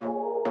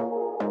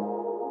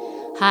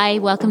Hi,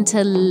 welcome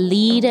to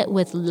Lead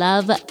with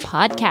Love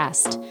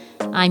podcast.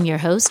 I'm your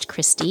host,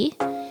 Christy,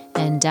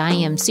 and I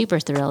am super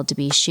thrilled to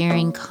be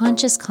sharing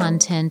conscious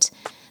content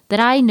that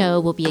I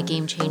know will be a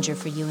game changer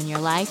for you in your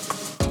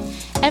life.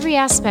 Every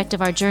aspect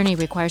of our journey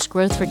requires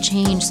growth for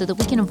change so that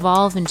we can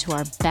evolve into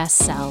our best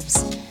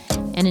selves.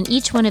 And in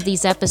each one of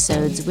these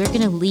episodes, we're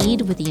going to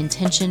lead with the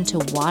intention to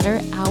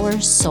water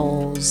our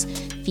souls,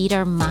 feed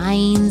our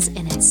minds,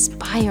 and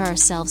inspire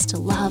ourselves to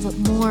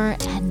love more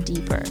and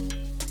deeper.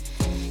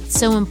 It's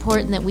so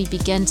important that we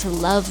begin to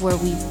love where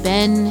we've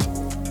been,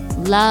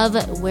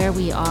 love where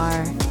we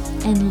are,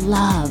 and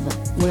love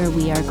where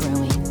we are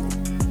growing.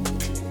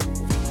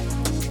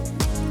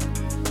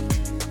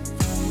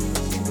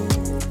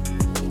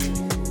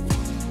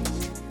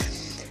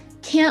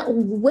 Can't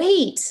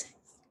wait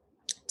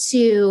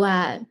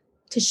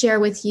to share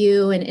with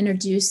you and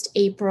introduce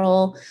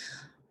April.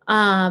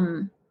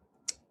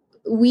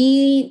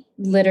 We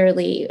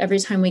literally, every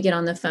time we get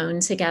on the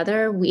phone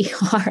together,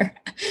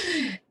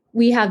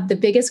 we have the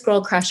biggest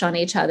girl crush on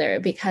each other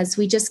because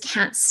we just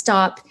can't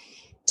stop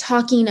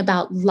talking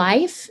about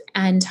life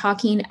and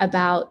talking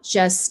about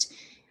just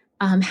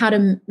how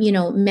to,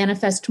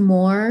 manifest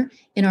more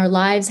in our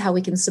lives, how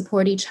we can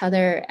support each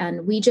other.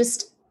 And we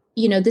just,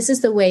 this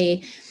is the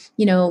way,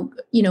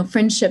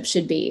 friendship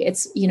should be.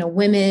 It's,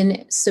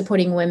 women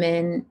supporting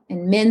women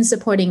and men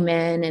supporting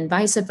men and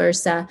vice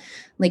versa.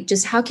 Like,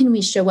 just how can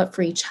we show up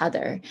for each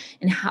other,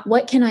 and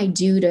what can I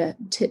do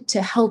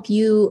to help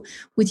you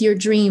with your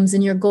dreams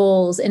and your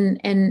goals, and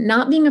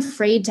not being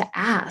afraid to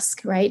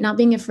ask, right? Not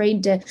being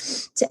afraid to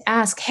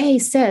ask, hey,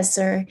 sis,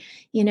 or,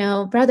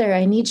 brother,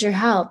 I need your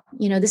help.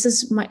 This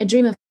is a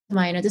dream of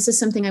mine, or this is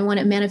something I want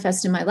to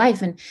manifest in my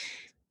life. And,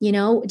 do you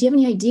have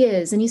any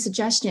ideas, any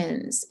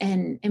suggestions?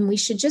 And we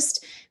should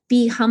just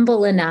be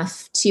humble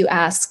enough to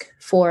ask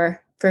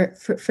for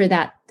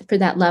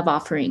that love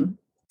offering.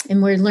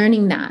 And we're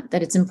learning that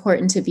it's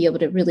important to be able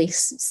to really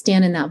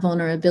stand in that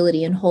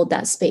vulnerability and hold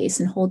that space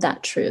and hold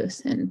that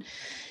truth. And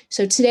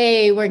so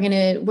today we're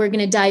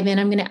gonna dive in.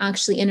 I'm gonna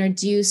actually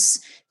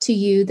introduce to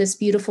you this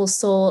beautiful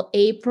soul,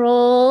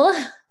 April.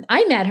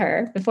 I met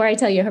her before I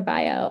tell you her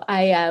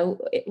bio.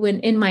 When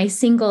in my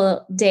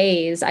single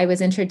days, I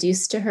was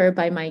introduced to her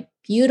by my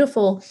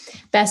beautiful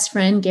best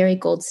friend, Gary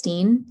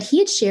Goldstein. He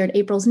had shared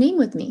April's name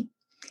with me.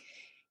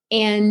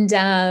 And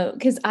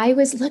because I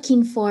was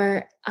looking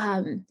for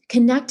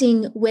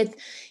connecting with,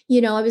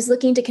 I was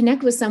looking to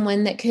connect with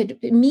someone that could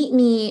meet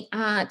me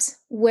at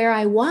where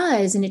I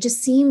was. And it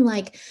just seemed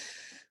like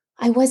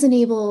I wasn't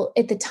able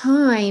at the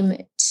time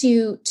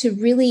to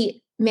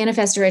really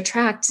manifest or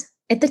attract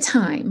at the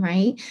time,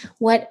 right?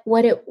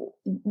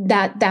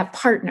 That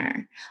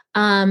partner,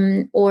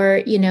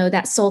 or,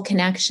 that soul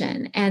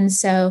connection. And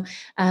so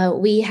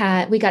we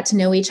got to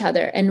know each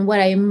other. And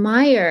what I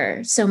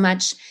admire so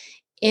much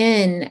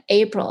in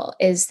April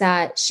is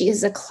that she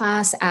is a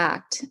class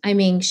act. I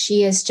mean,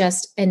 she is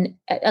just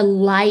a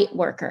light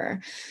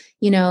worker.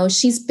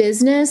 She's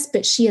business,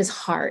 but she is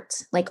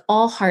heart, like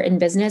all heart in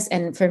business.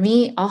 And for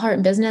me, all heart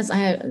in business,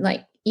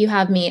 you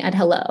have me at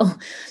hello.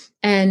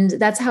 And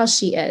that's how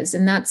she is.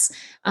 And that's,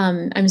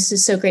 I'm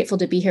just so grateful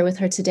to be here with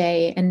her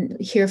today and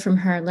hear from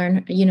her,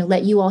 learn,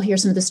 let you all hear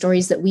some of the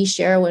stories that we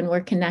share when we're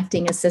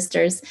connecting as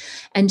sisters,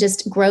 and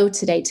just grow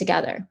today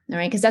together. All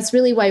right. Because that's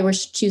really why we're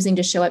choosing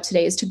to show up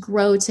today, is to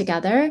grow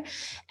together.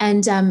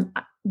 And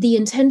the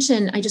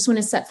intention, I just want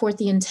to set forth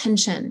the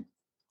intention.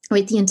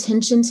 Right. The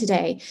intention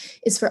today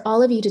is for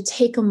all of you to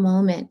take a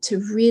moment to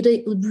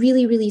really,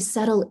 really, really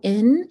settle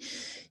in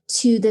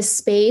to the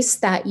space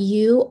that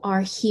you are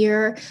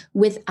here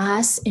with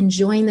us,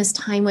 enjoying this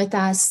time with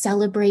us,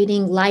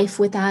 celebrating life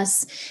with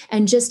us,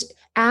 and just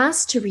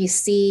ask to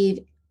receive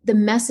the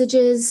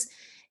messages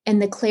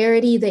and the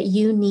clarity that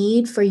you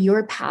need for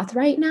your path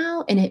right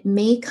now. And it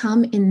may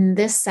come in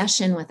this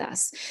session with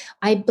us.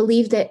 I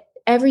believe that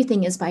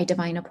everything is by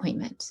divine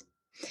appointment.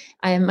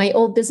 My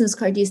old business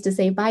card used to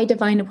say, by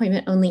divine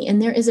appointment only.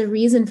 And there is a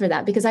reason for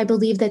that, because I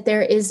believe that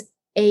there is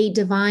a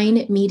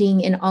divine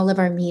meeting in all of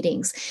our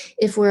meetings.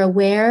 If we're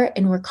aware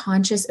and we're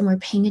conscious and we're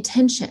paying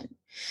attention,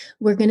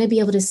 we're going to be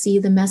able to see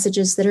the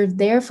messages that are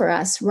there for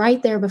us,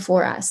 right there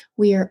before us.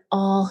 We are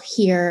all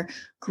here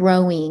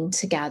growing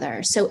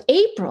together. So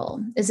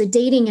April is a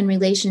dating and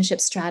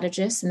relationship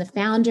strategist and the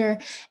founder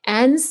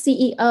and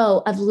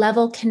CEO of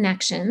Level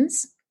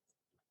Connections.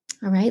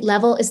 All right.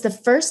 Level is the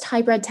first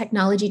hybrid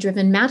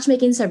technology-driven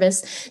matchmaking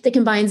service that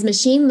combines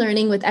machine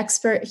learning with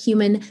expert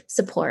human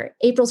support.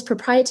 April's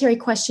proprietary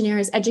questionnaire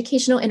is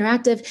educational,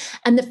 interactive,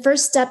 and the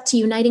first step to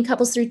uniting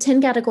couples through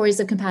 10 categories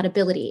of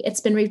compatibility.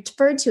 It's been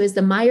referred to as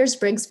the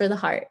Myers-Briggs for the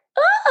heart.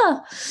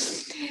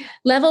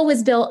 Level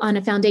was built on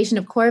a foundation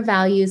of core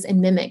values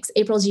and mimics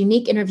April's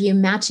unique interview,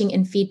 matching,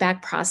 and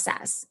feedback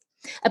process.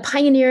 A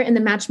pioneer in the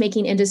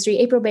matchmaking industry,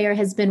 April Bayer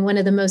has been one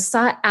of the most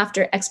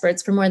sought-after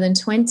experts for more than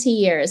 20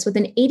 years, with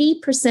an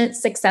 80%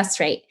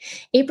 success rate.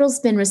 April's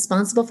been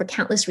responsible for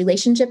countless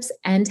relationships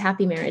and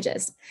happy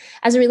marriages.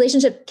 As a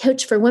relationship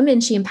coach for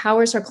women, she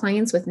empowers her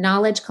clients with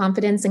knowledge,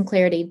 confidence, and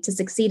clarity to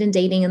succeed in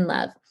dating and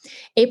love.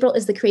 April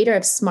is the creator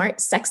of Smart,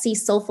 Sexy,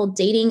 Soulful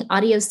Dating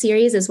audio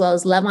series, as well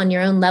as Love on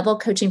Your Own Level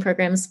coaching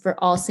programs for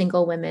all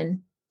single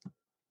women.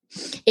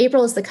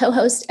 April is the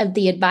co-host of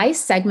the advice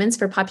segments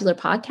for popular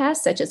podcasts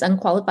such as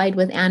Unqualified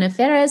with Anna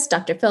Ferris.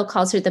 Dr. Phil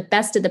calls her the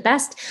best of the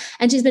best,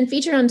 and she's been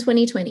featured on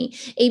 2020,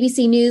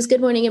 ABC News, Good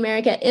Morning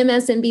America,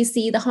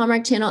 MSNBC, the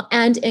Hallmark Channel,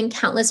 and in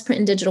countless print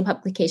and digital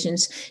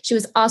publications. She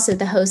was also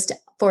the host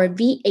for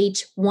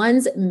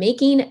VH1's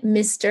Making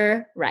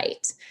Mr.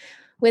 Right.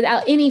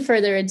 Without any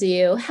further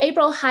ado,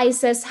 April, hi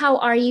sis, how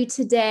are you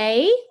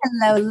today?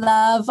 Hello,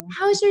 love.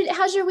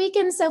 How's your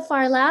weekend so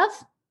far, love?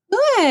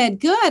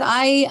 Good.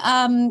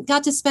 I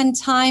got to spend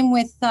time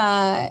with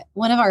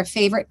one of our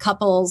favorite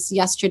couples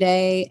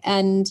yesterday,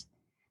 and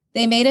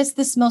they made us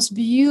this most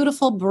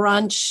beautiful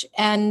brunch.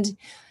 And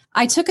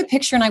I took a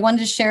picture and I wanted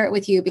to share it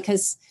with you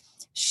because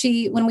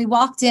when we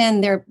walked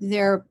in,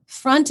 their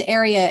front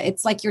area,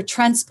 it's like you're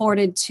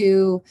transported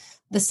to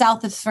the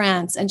south of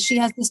France, and she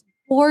has this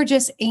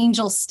gorgeous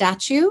angel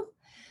statue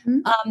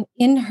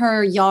in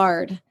her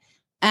yard.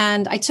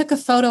 And I took a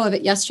photo of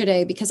it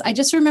yesterday because I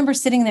just remember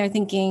sitting there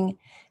thinking,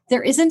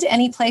 there isn't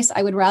any place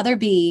I would rather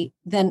be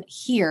than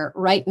here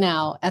right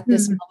now at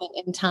this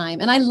moment in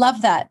time. And I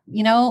love that,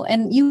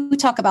 and you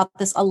talk about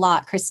this a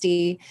lot,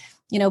 Christy,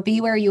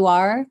 be where you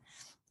are.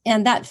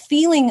 And that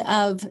feeling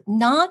of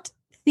not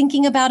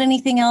thinking about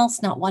anything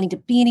else, not wanting to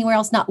be anywhere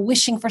else, not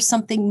wishing for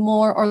something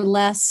more or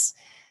less.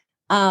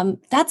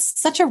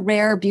 That's such a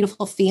rare,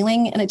 beautiful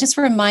feeling. And it just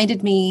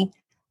reminded me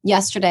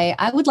yesterday,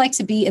 I would like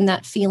to be in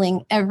that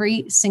feeling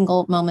every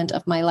single moment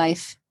of my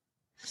life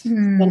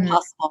when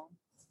possible.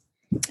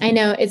 I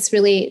know it's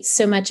really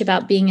so much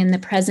about being in the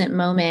present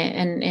moment,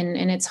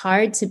 and it's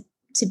hard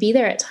to be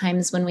there at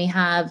times when we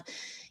have,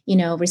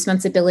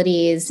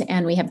 responsibilities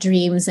and we have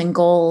dreams and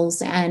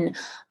goals. And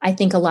I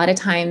think a lot of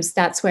times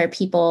that's where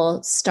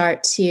people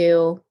start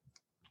to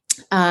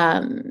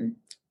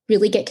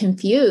really get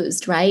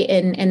confused, right?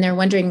 And they're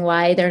wondering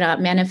why they're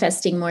not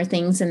manifesting more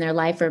things in their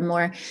life, or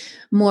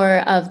more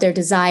of their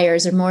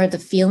desires, or more of the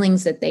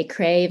feelings that they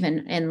crave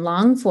and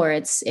long for.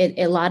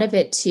 A lot of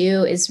it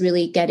too is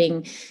really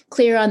getting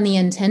clear on the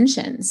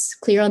intentions,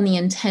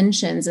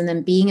 and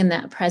then being in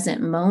that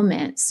present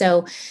moment.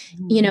 So,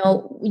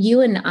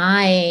 you and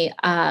I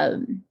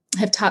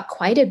have talked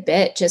quite a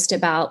bit just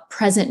about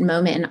present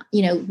moment.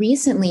 And,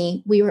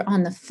 recently we were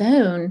on the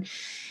phone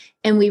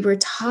and we were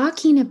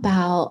talking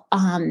about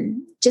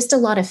just a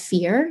lot of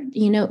fear.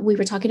 We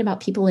were talking about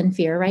people in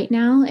fear right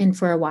now and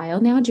for a while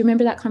now. Do you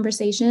remember that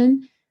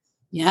conversation?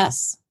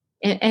 Yes.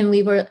 And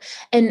we were,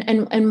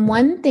 and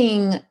one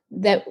thing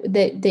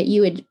that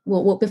you had,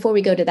 well, before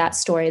we go to that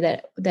story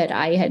that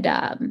I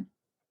had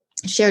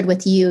shared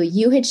with you,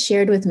 you had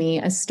shared with me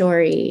a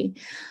story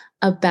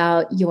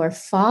about your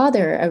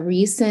father, a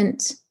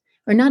recent,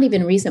 or not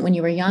even recent, when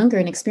you were younger,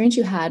 an experience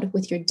you had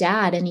with your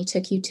dad, and he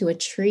took you to a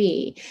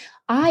tree.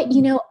 I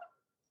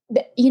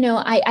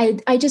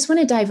just want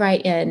to dive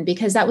right in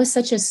because that was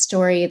such a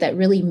story that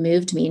really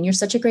moved me, and you're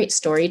such a great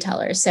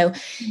storyteller. So,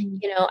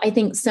 I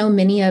think so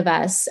many of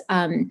us,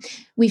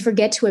 we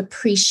forget to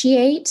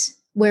appreciate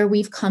where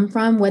we've come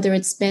from, whether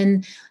it's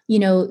been,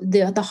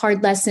 the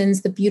hard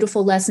lessons, the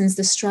beautiful lessons,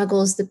 the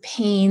struggles, the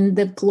pain,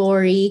 the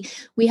glory.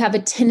 We have a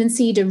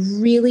tendency to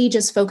really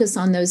just focus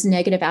on those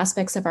negative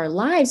aspects of our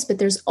lives, but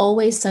there's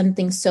always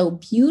something so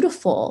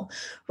beautiful,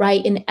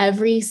 right, in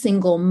every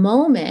single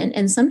moment.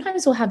 And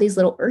sometimes we'll have these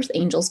little earth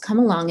angels come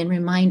along and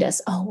remind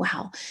us, oh,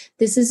 wow,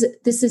 this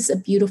is a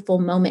beautiful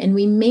moment. And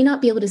we may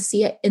not be able to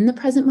see it in the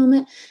present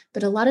moment,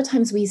 but a lot of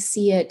times we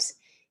see it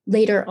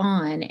later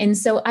on. And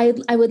so I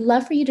would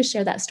love for you to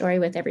share that story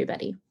with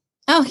everybody.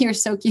 Oh, you're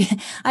so cute.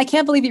 I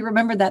can't believe you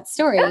remembered that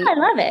story. Oh, I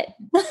love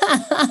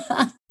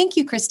it. Thank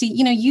you, Christy.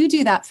 You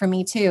do that for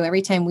me too.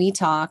 Every time we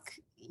talk,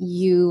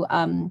 if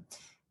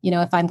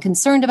I'm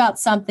concerned about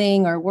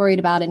something or worried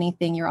about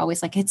anything, you're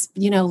always like,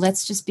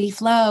 let's just be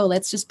flow.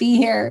 Let's just be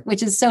here,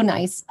 which is so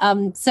nice.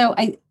 So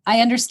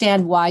I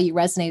understand why you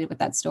resonated with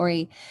that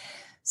story.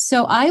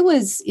 So I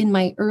was in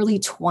my early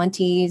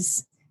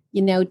 20s,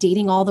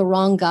 dating all the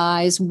wrong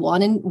guys,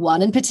 one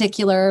in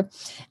particular.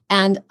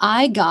 And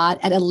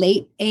at a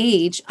late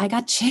age, I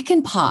got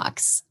chicken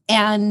pox.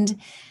 And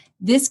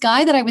this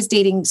guy that I was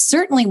dating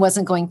certainly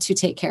wasn't going to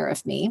take care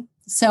of me.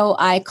 So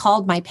I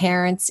called my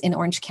parents in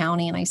Orange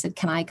County and I said,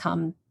 can I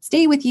come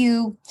stay with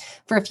you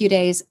for a few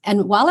days?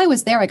 And while I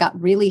was there, I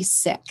got really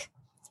sick.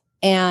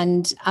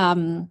 And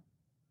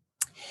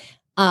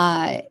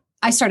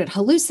I started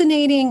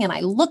hallucinating and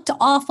I looked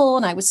awful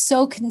and I was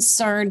so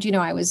concerned.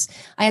 I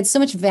had so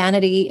much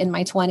vanity in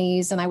my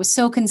 20s and I was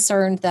so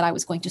concerned that I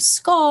was going to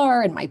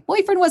scar and my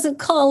boyfriend wasn't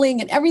calling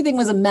and everything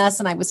was a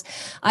mess. And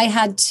I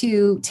had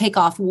to take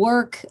off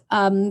work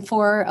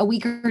for a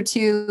week or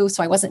two.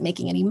 So I wasn't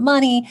making any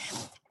money.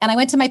 And I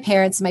went to my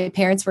parents. My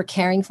parents were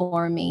caring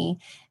for me.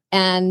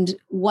 And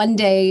one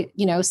day,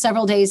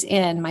 several days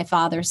in, my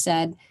father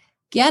said,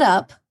 get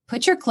up,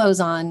 put your clothes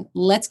on,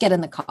 let's get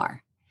in the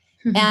car.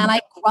 Mm-hmm. And I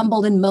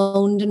grumbled and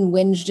moaned and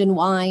whinged and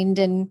whined.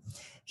 And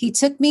he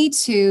took me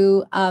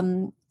to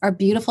our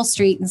beautiful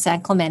street in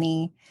San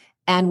Clemente.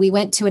 And we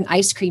went to an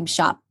ice cream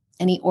shop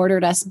and he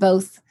ordered us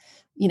both,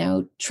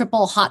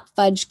 triple hot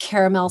fudge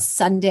caramel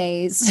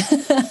sundaes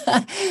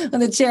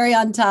with a cherry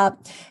on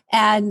top.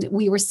 And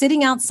we were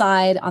sitting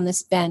outside on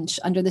this bench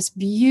under this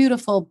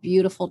beautiful,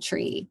 beautiful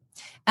tree.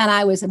 And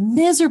I was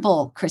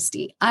miserable,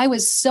 Christy. I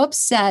was so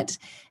upset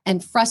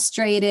and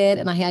frustrated.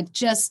 And I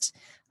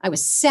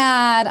was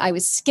sad. I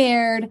was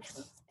scared.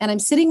 And I'm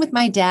sitting with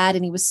my dad,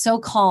 and he was so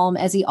calm,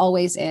 as he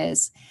always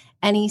is.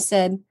 And he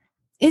said,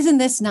 "Isn't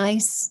this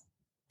nice?"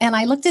 And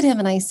I looked at him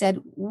and I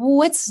said,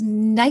 "What's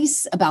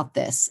nice about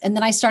this?" And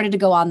then I started to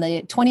go on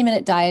the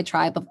 20-minute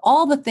diatribe of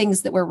all the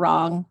things that were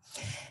wrong.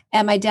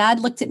 And my dad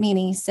looked at me and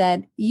he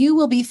said, "You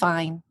will be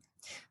fine.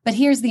 But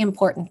here's the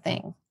important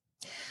thing.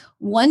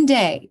 One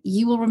day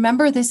you will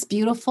remember this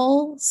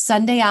beautiful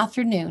Sunday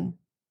afternoon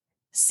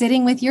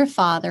sitting with your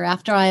father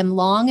after I am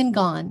long and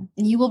gone.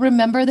 And you will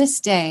remember this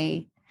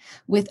day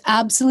with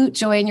absolute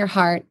joy in your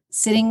heart,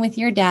 sitting with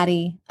your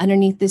daddy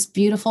underneath this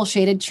beautiful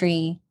shaded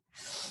tree,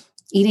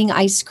 eating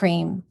ice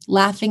cream,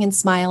 laughing and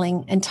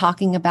smiling and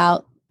talking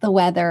about the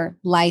weather,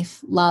 life,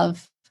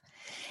 love."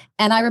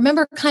 And I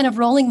remember kind of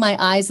rolling my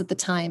eyes at the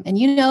time. And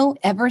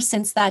ever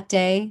since that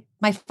day,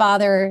 my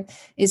father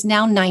is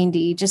now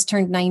 90, just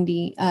turned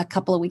 90 a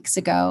couple of weeks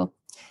ago.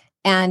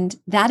 And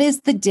that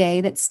is the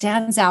day that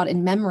stands out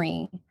in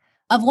memory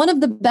of one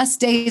of the best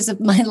days of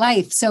my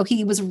life. So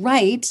he was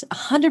right,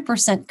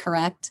 100%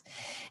 correct.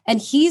 And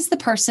he's the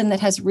person that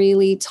has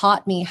really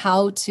taught me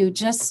how to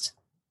just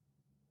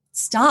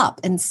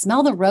stop and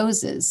smell the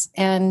roses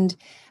and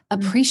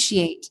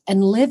appreciate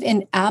and live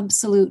in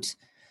absolute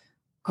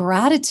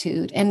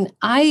gratitude. And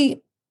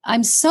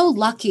I'm so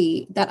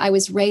lucky that I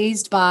was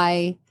raised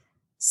by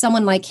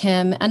someone like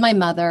him and my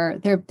mother.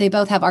 They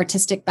both have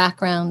artistic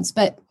backgrounds,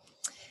 but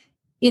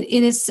it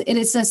is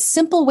a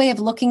simple way of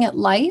looking at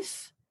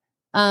life.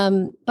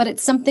 But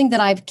it's something that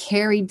I've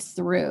carried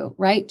through,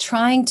 right?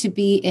 Trying to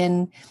be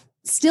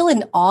still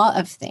in awe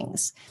of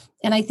things.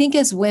 And I think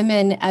as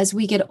women, as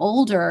we get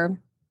older,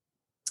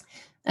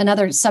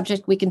 another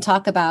subject we can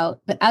talk about,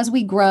 but as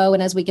we grow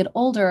and as we get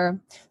older,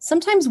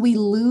 sometimes we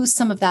lose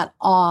some of that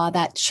awe,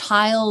 that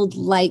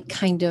childlike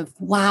kind of,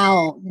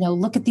 wow,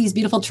 look at these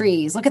beautiful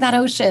trees, look at that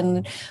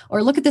ocean,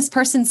 or look at this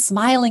person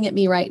smiling at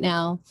me right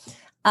now.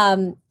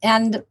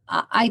 And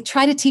I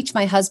try to teach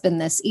my husband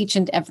this each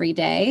and every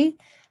day.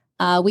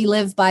 We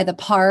live by the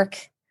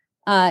park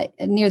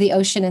near the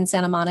ocean in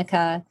Santa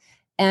Monica.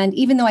 And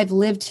even though I've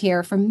lived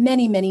here for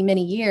many, many,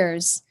 many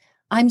years,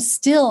 I'm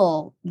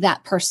still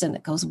that person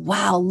that goes,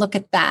 wow, look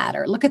at that,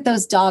 or look at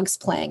those dogs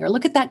playing, or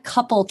look at that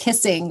couple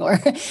kissing, or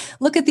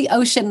look at the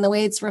ocean, the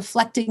way it's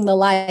reflecting the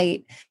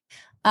light.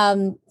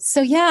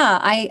 So yeah,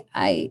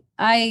 I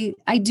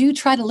do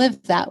try to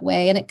live that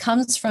way. And it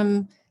comes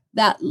from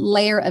that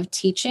layer of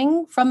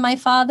teaching from my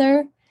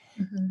father.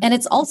 Mm-hmm. And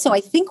it's also,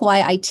 I think,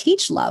 why I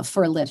teach love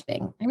for a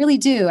living. I really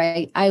do.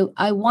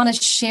 I want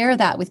to share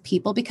that with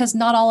people because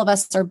not all of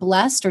us are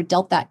blessed or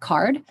dealt that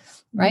card,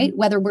 right? Mm-hmm.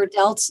 Whether we're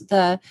dealt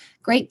the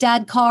great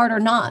dad card or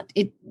not,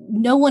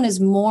 no one is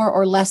more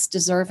or less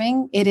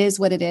deserving. It is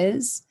what it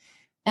is.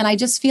 And I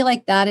just feel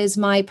like that is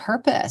my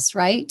purpose,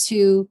 right?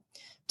 To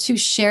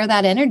share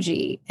that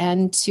energy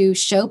and to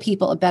show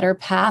people a better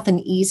path, an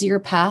easier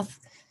path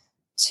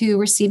to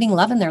receiving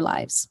love in their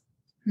lives.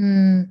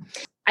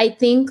 I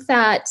think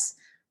that,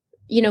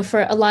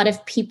 for a lot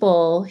of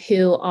people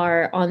who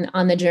are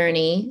on the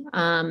journey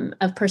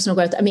of personal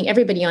growth, I mean,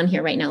 everybody on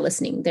here right now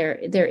listening,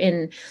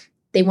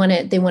 they want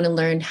to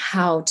learn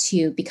how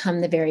to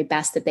become the very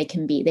best that they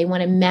can be. They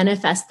want to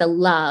manifest the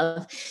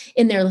love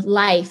in their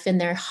life, in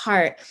their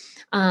heart,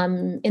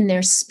 in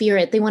their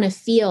spirit. They want to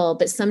feel,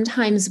 but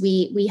sometimes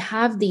we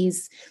have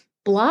these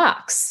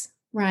blocks,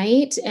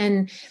 right?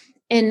 And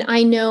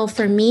I know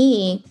for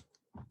me,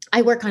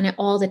 I work on it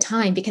all the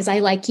time because I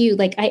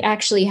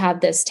actually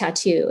have this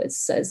tattoo. It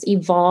says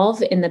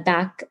evolve in the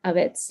back of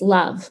its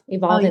love,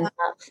 evolve in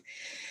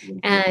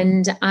love.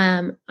 And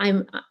I'm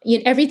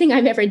everything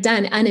I've ever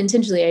done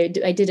unintentionally.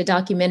 I did a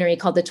documentary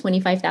called The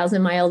 25,000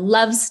 Mile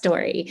Love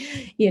Story,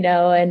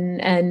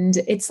 and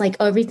it's like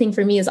everything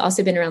for me has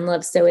also been around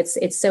love. So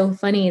it's so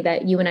funny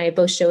that you and I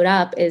both showed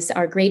up as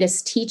our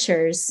greatest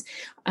teachers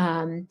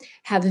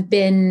have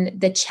been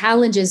the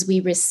challenges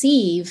we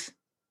receive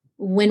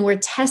when we're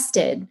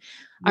tested.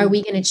 Are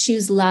we going to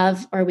choose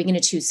love or are we going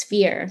to choose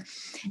fear?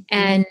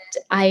 And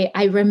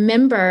I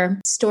remember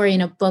a story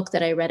in a book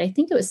that I read, I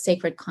think it was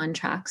Sacred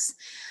Contracts.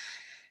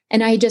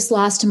 And I just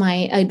lost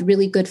a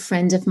really good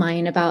friend of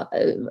mine about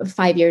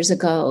 5 years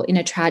ago in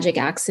a tragic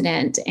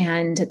accident.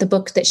 And the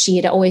book that she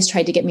had always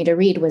tried to get me to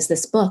read was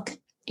this book.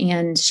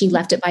 And she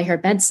left it by her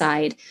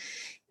bedside.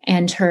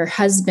 And her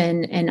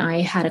husband and I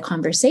had a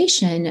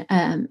conversation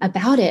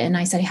about it. And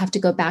I said, I have to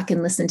go back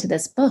and listen to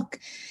this book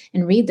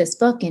and read this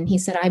book. And he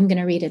said, I'm going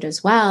to read it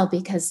as well,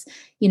 because,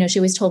 she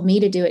always told me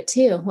to do it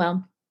too.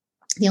 Well,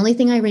 the only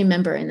thing I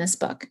remember in this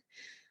book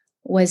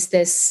was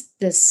this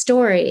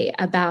story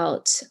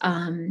about,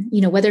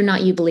 whether or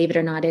not you believe it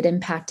or not, it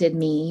impacted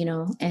me,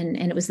 and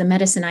it was the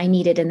medicine I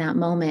needed in that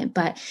moment.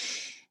 But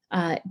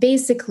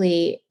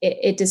basically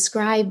it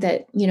described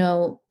that,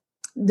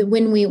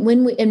 when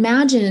we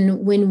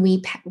imagine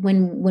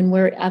when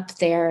we're up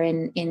there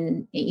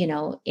in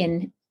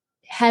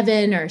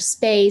heaven or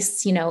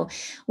space,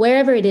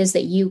 wherever it is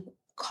that you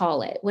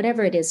call it,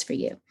 whatever it is for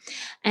you,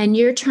 and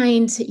you're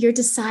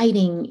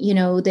deciding,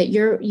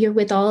 that you're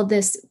with all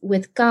this,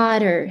 with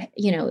God, or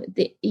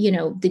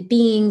the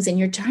beings, and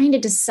you're trying to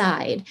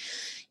decide,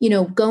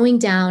 going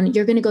down,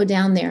 you're going to go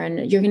down there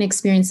and you're going to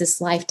experience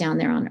this life down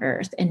there on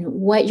earth, and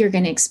what you're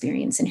going to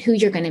experience and who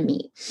you're going to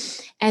meet.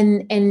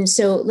 And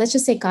so let's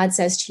just say God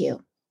says to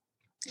you,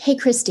 hey,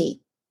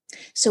 Christy,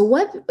 so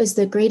what was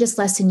the greatest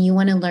lesson you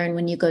want to learn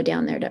when you go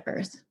down there to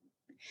earth?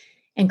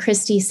 And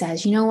Christy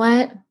says, you know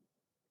what?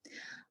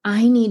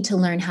 I need to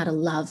learn how to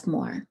love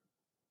more.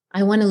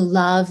 I want to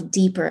love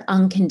deeper,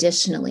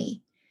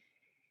 unconditionally.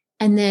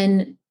 And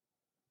then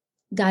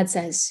God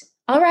says,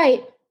 all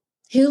right,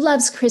 who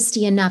loves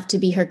Christy enough to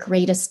be her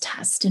greatest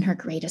test and her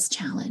greatest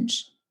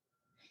challenge?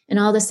 And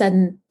all of a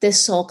sudden,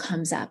 this soul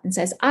comes up and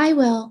says, I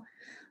will.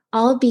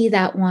 I'll be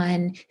that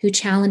one who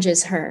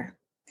challenges her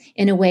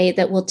in a way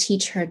that will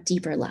teach her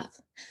deeper love.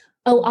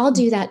 Oh, I'll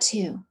do that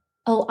too.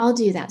 Oh, I'll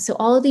do that. So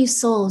all of these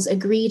souls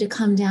agree to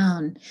come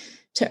down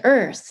to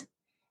earth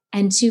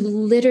and to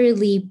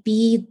literally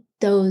be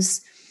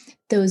those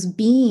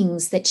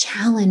beings that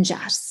challenge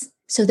us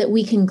so that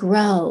we can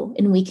grow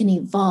and we can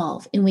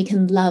evolve and we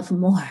can love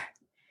more.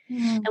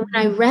 Mm-hmm. And when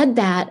I read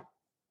that,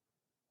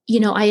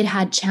 I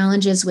had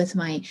challenges with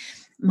my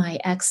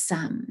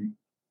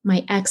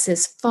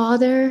ex's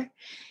father.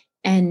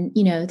 And,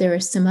 there were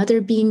some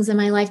other beings in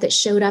my life that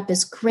showed up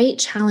as great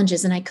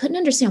challenges. And I couldn't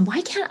understand,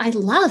 why can't I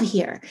love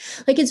here?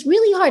 Like, it's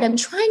really hard. I'm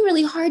trying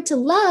really hard to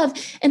love,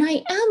 and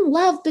I am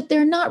loved, but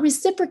they're not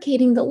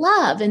reciprocating the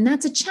love. And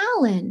that's a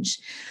challenge.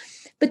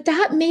 But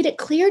that made it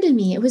clear to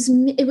me. It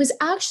was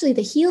actually,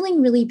 the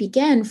healing really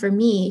began for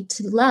me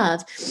to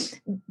love,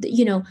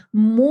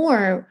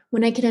 more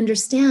when I could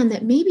understand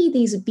that maybe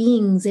these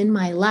beings in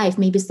my life,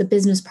 maybe it's the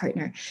business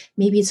partner,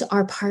 maybe it's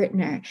our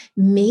partner,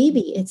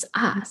 maybe it's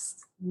us.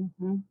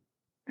 Mm-hmm.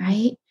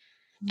 Right.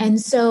 Mm-hmm.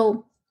 And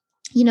so,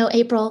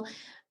 April,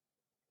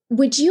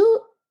 would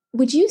you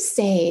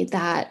say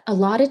that a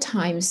lot of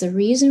times the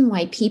reason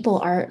why people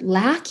are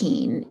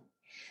lacking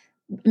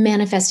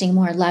manifesting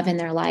more love in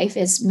their life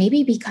is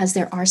maybe because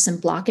there are some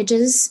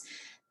blockages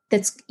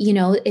that's,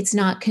 it's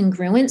not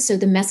congruent. So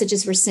the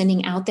messages we're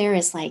sending out there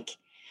is like,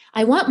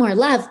 I want more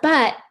love,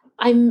 but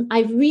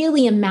I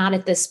really am mad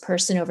at this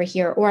person over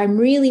here, or I'm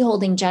really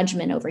holding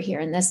judgment over here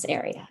in this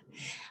area.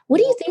 What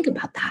do you think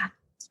about that?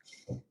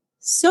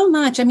 So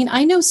much. I mean,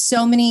 I know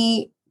so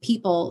many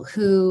people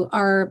who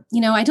are,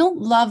 I don't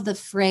love the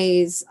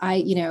phrase,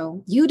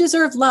 you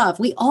deserve love.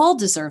 We all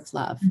deserve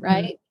love, mm-hmm.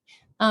 right?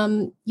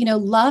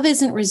 Love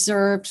isn't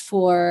reserved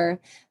for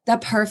the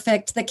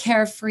perfect, the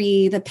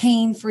carefree, the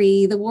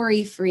pain-free, the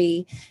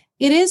worry-free.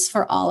 It is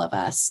for all of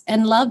us.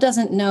 And love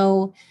doesn't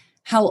know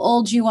how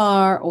old you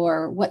are,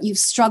 or what you've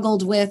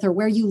struggled with, or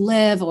where you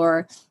live,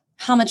 or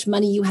how much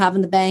money you have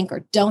in the bank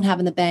or don't have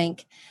in the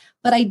bank.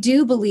 But I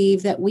do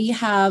believe that we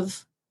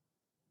have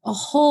a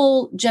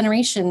whole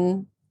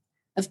generation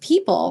of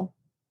people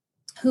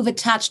who've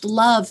attached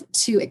love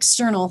to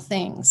external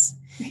things.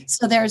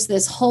 So there's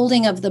this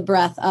holding of the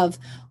breath of,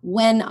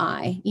 when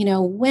I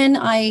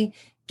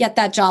get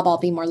that job, I'll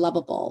be more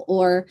lovable,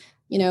 or,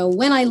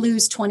 when I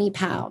lose 20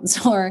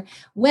 pounds, or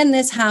when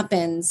this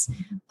happens.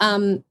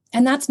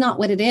 And that's not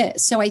what it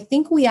is. So I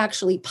think we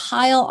actually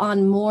pile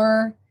on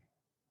more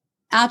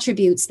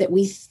attributes that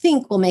we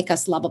think will make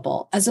us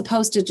lovable, as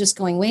opposed to just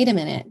going, wait a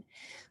minute,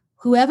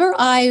 whoever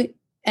I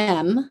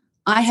am,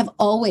 I have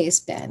always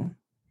been.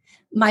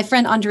 My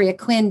friend Andrea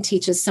Quinn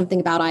teaches something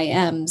about I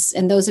ams.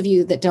 And those of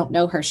you that don't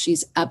know her,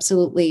 she's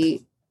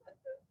absolutely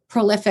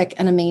prolific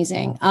and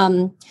amazing.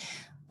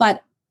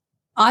 But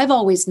I've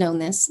always known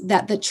this,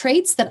 that the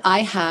traits that I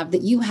have,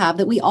 that you have,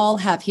 that we all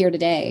have here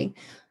today,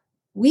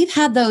 we've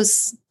had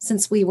those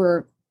since we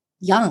were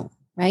young,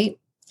 right?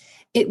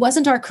 It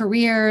wasn't our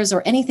careers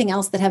or anything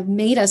else that have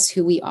made us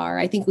who we are.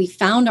 I think we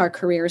found our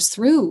careers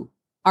through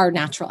our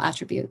natural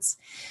attributes.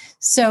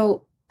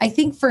 So I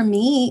think for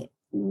me,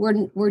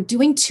 we're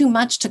doing too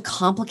much to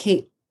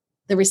complicate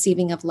the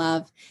receiving of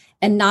love,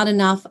 and not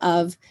enough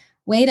of,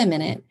 wait a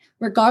minute,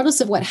 regardless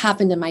of what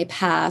happened in my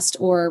past,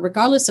 or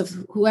regardless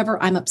of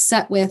whoever I'm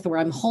upset with or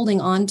I'm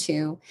holding on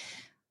to,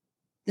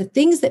 the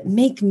things that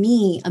make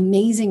me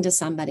amazing to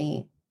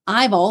somebody,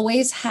 I've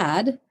always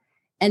had,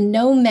 and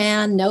no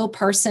man, no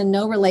person,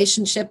 no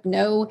relationship,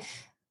 no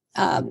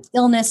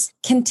illness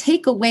can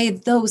take away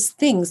those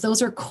things.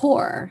 Those are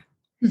core.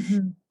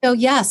 Mm-hmm. So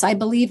yes, I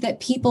believe that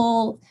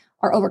people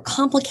are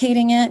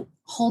overcomplicating it,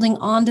 holding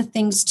on to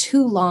things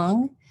too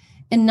long,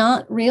 and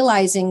not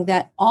realizing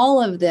that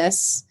all of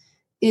this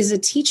is a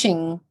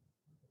teaching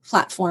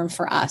platform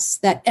for us,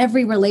 that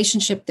every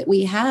relationship that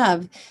we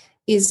have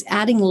is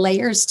adding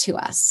layers to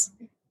us.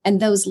 And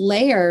those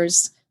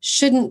layers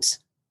shouldn't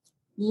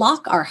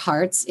lock our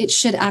hearts. It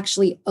should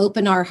actually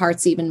open our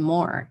hearts even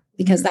more,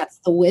 because that's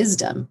the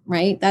wisdom,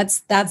 right?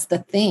 That's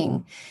the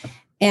thing.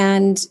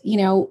 And,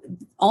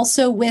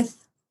 also with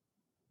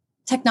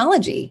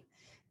technology,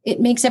 it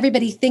makes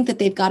everybody think that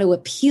they've got to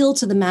appeal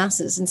to the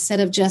masses instead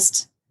of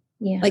just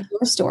like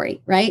your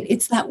story, right?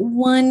 It's that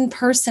one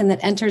person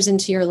that enters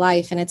into your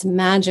life and it's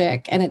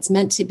magic and it's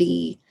meant to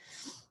be.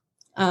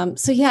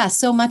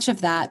 So much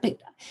of that. But,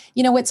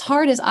 what's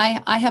hard is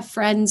I have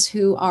friends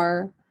who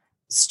are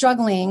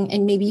struggling,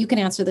 and maybe you can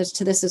answer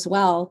this as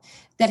well,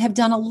 that have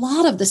done a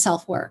lot of the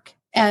self-work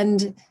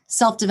and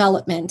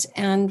self-development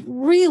and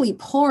really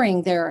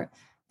pouring their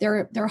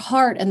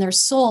heart and their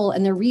soul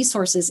and their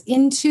resources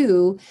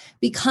into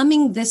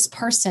becoming this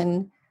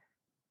person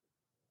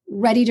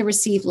ready to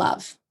receive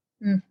love.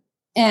 Mm.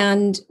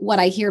 And what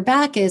I hear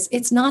back is,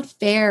 it's not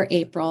fair,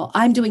 April.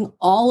 I'm doing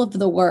all of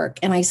the work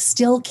and I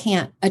still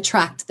can't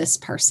attract this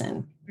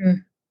person.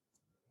 Mm.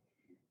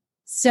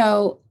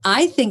 So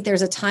I think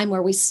there's a time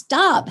where we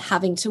stop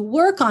having to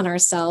work on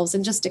ourselves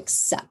and just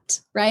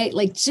accept, right?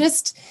 Like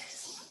just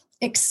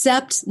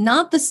accept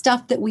not the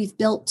stuff that we've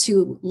built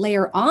to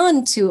layer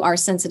on to our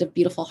sensitive,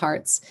 beautiful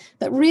hearts,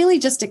 but really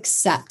just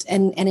accept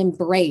and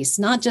embrace.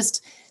 Not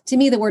just, to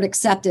me, the word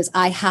accept is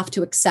I have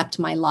to accept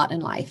my lot in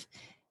life.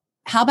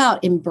 How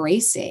about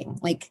embracing?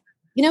 Like,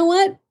 you know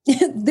what?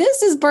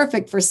 This is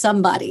perfect for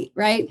somebody,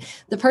 right?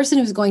 The person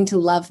who's going to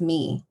love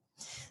me.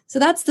 So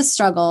that's the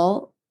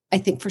struggle, I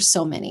think, for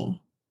so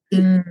many.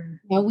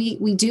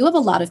 We do have a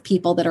lot of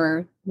people that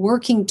are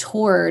working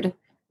toward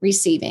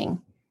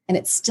receiving, and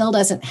it still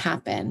doesn't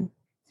happen.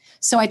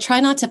 So I try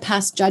not to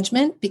pass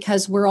judgment,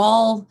 because we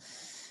all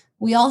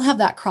have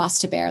that cross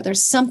to bear.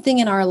 There's something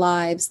in our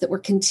lives that we're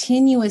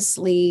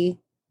continuously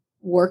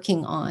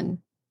working on,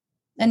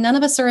 and none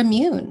of us are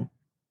immune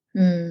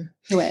to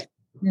it.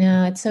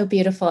 No, it's so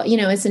beautiful.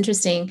 It's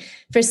interesting.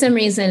 For some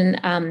reason,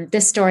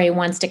 this story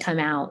wants to come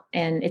out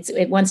and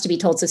it wants to be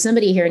told. So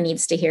somebody here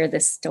needs to hear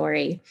this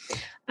story.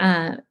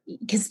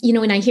 Because,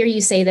 when I hear you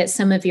say that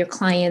some of your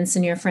clients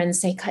and your friends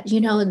say,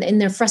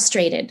 and they're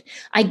frustrated,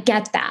 I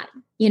get that,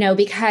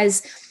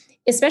 because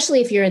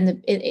especially if you're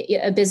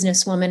a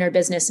businesswoman or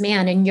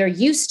businessman and you're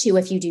used to,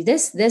 if you do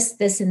this, this,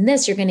 this, and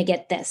this, you're going to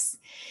get this.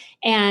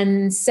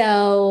 And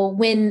so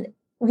when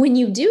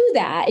you do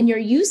that and you're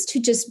used to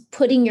just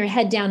putting your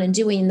head down and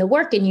doing the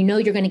work and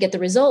you're going to get the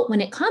result, when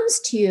it comes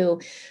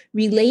to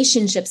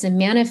relationships and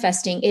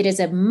manifesting, it is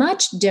a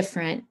much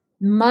different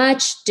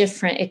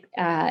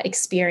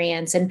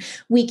experience. And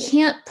we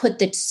can't put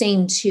the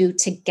same two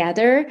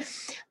together.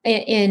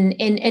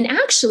 And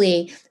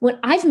actually, when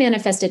I've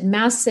manifested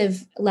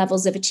massive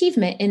levels of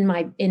achievement in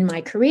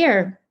my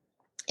career,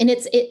 and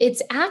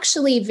it's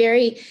actually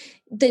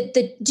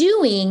the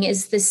doing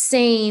is the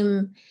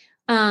same.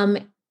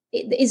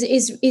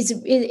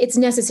 It's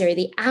necessary.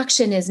 The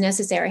action is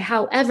necessary.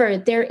 However,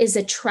 there is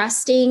a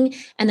trusting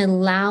and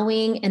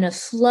allowing and a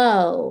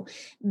flow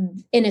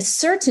and a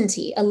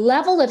certainty, a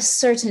level of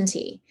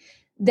certainty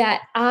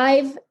that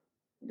I've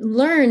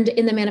learned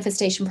in the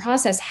manifestation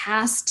process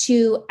has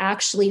to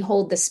actually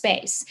hold the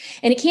space.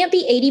 And it can't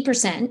be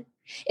 80%.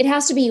 It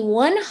has to be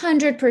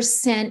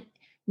 100%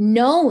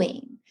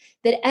 knowing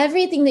that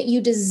everything that you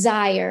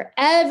desire,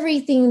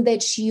 everything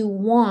that you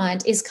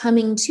want is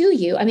coming to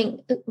you. I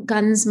mean,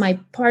 Guns, my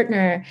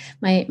partner,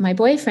 my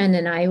boyfriend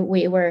and I,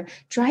 we were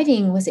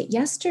driving, was it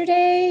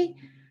yesterday?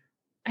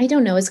 I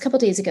don't know, it's a couple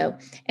of days ago.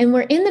 And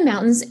we're in the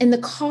mountains and the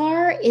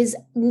car is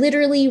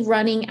literally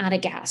running out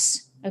of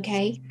gas,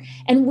 okay?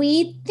 And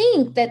we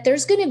think that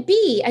there's going to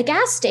be a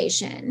gas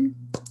station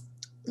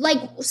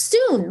like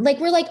soon. Like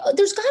we're like, oh,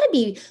 there's gotta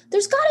be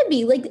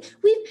like,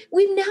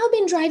 we've now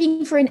been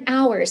driving for an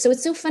hour. So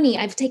it's so funny.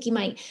 I've taken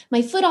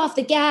my foot off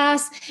the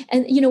gas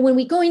and, when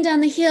we going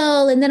down the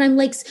hill and then I'm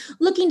like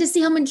looking to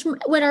see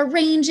what our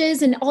range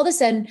is. And all of a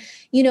sudden,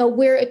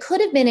 where it could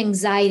have been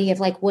anxiety of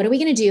like, what are we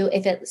going to do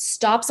if it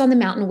stops on the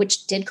mountain,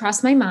 which did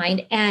cross my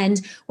mind,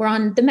 and we're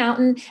on the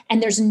mountain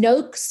and there's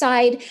no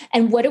side.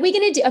 And what are we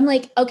going to do? I'm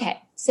like,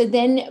 okay. So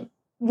then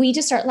we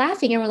just start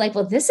laughing and we're like,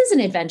 well, this is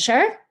an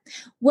adventure.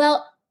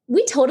 Well,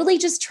 we totally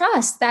just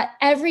trust that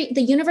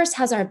the universe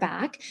has our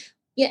back.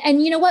 Yeah,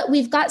 and you know what?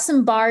 We've got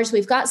some bars,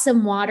 we've got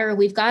some water,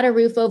 we've got a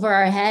roof over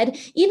our head.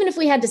 Even if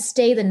we had to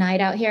stay the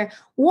night out here,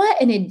 what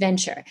an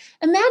adventure.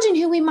 Imagine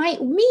who we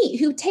might meet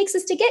who takes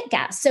us to get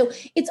gas. So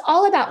it's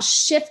all about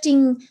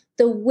shifting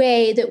the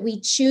way that we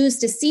choose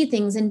to see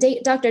things. And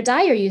Dr.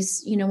 Dyer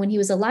used, when he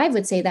was alive,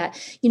 would say that,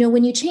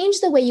 when you change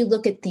the way you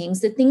look at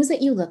things, the things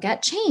that you look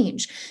at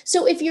change.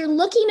 So if you're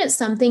looking at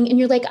something and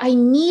you're like, I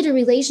need a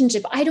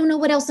relationship, I don't know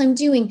what else I'm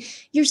doing,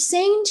 you're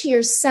saying to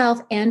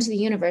yourself and to the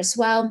universe,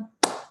 well,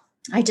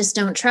 I just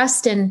don't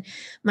trust in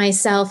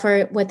myself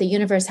or what the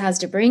universe has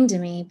to bring to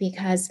me.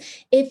 Because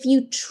if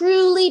you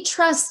truly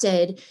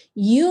trusted,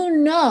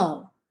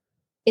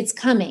 it's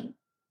coming.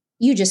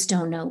 You just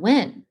don't know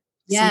when.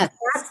 Yeah, so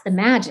that's the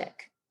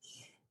magic.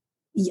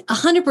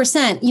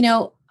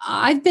 100%.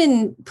 I've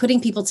been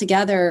putting people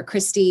together,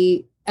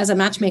 Christy, as a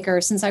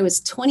matchmaker since I was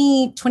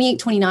 28,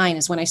 29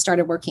 is when I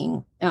started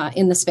working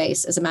in the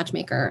space as a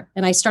matchmaker.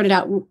 And I started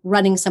out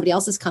running somebody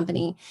else's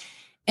company.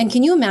 And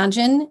can you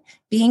imagine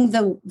being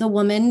the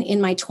woman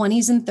in my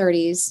 20s and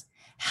 30s,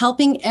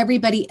 helping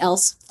everybody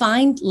else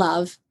find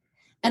love.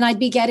 And I'd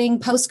be getting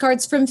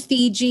postcards from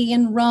Fiji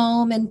and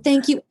Rome and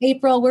thank you,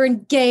 April, we're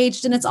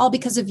engaged and it's all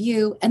because of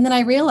you. And then I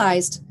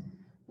realized,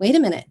 wait a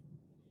minute,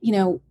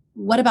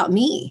 what about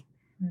me?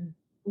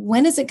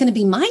 When is it going to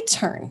be my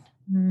turn?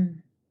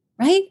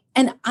 Right?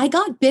 And I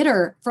got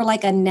bitter for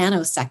like a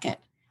nanosecond.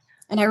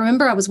 And I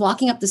remember I was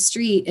walking up the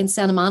street in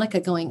Santa Monica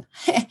going,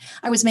 hey,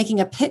 I was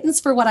making a pittance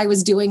for what I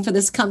was doing for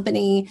this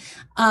company.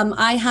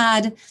 I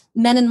had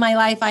men in my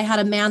life. I had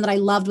a man that I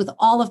loved with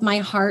all of my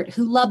heart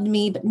who loved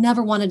me, but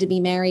never wanted to be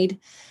married.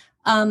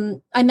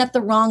 I met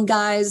the wrong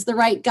guys, the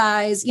right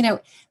guys,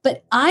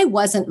 but I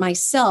wasn't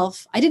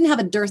myself. I didn't have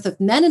a dearth of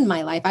men in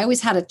my life. I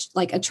always had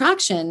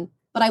attraction,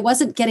 but I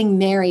wasn't getting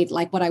married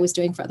like what I was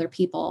doing for other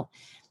people.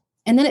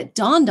 And then it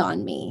dawned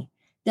on me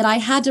that I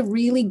had to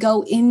really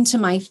go into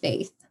my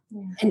faith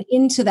and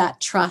into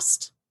that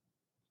trust.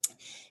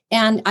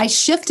 And I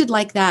shifted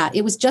like that.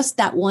 It was just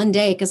that one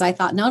day because I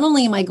thought, not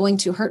only am I going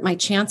to hurt my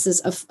chances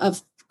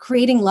of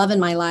creating love in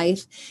my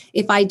life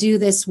if I do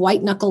this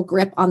white knuckle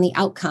grip on the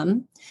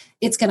outcome,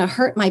 it's going to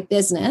hurt my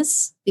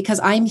business because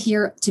I'm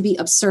here to be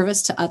of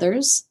service to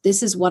others.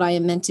 This is what I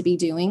am meant to be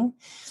doing.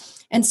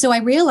 And so I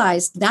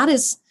realized that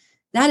is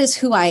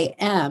who I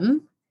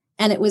am.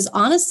 And it was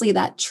honestly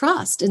that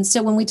trust. And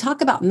so when we talk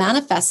about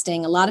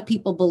manifesting, a lot of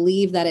people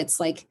believe that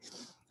it's like,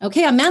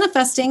 okay, I'm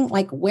manifesting,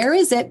 like, where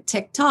is it?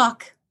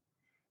 TikTok.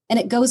 And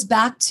it goes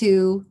back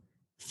to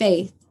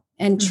faith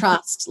and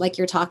trust, like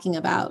you're talking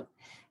about.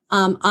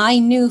 I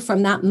knew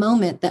from that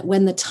moment that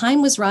when the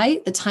time was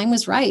right, the time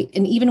was right.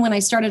 And even when I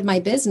started my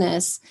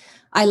business,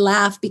 I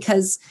laugh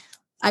because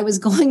I was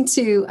going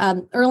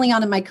to, early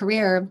on in my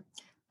career,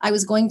 I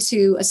was going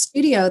to a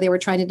studio. They were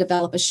trying to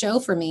develop a show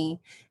for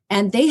me.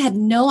 And they had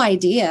no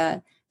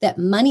idea that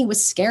money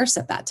was scarce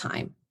at that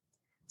time.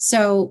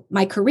 So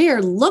my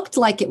career looked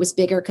like it was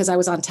bigger because I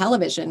was on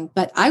television,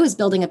 but I was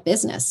building a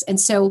business. And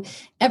so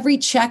every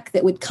check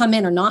that would come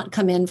in or not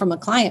come in from a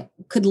client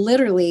could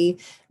literally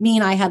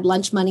mean I had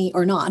lunch money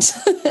or not.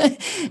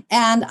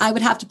 And I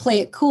would have to play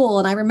it cool.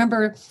 And I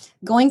remember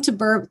going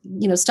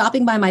to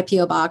stopping by my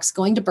PO box,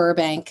 going to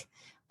Burbank,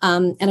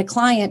 and a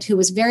client who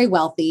was very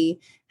wealthy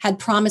had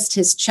promised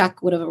his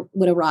check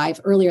would arrive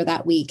earlier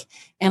that week.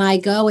 And I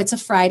go, it's a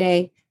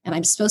Friday and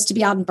I'm supposed to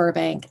be out in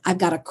Burbank. I've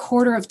got a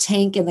quarter of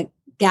tank in the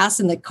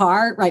gas in the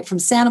car, right from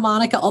Santa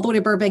Monica all the way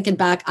to Burbank and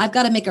back. I've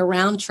got to make a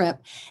round trip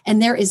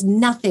and there is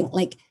nothing,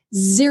 like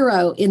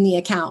zero in the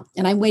account.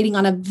 And I'm waiting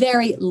on a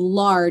very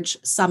large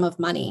sum of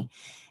money.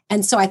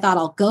 And so I thought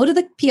I'll go to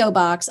the PO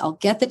box, I'll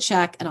get the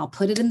check and I'll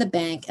put it in the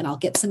bank and I'll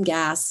get some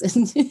gas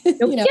and, fill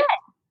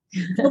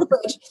the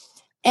bridge.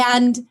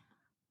 And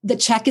the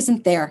check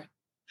isn't there.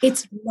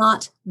 It's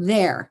not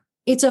there.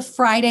 It's a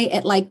Friday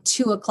at like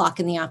 2:00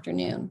 in the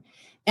afternoon.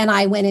 And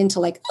I went into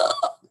like,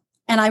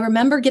 and I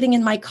remember getting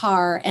in my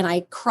car and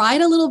I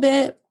cried a little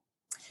bit.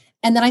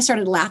 And then I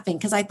started laughing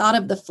because I thought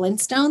of the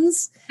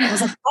Flintstones. I was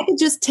like, I could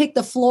just take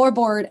the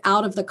floorboard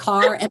out of the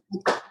car and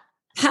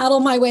paddle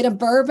my way to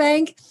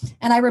Burbank.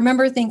 And I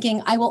remember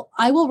thinking, I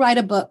will write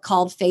a book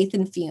called Faith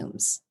and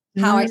Fumes.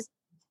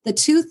 The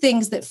two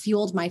things that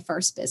fueled my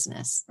first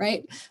business,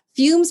 right?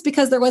 Fumes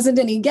because there wasn't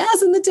any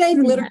gas in the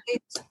tank, literally.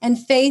 And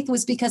faith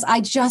was because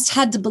I just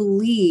had to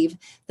believe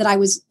that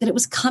it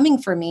was coming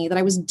for me, that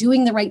I was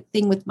doing the right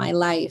thing with my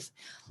life.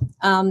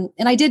 And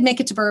I did make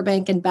it to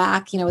Burbank and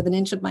back, with an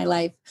inch of my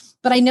life.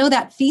 But I know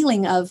that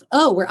feeling of,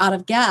 oh, we're out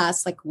of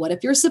gas. Like, what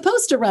if you're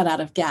supposed to run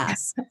out of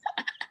gas?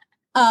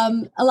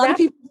 A lot of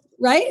people,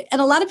 right?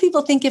 And a lot of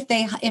people think if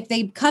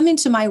they come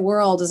into my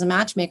world as a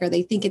matchmaker,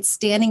 they think it's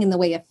standing in the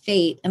way of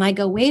fate. And I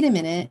go, wait a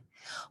minute.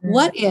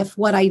 What if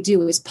what I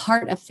do is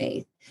part of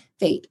fate?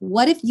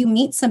 What if you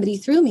meet somebody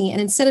through me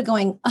and instead of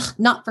going,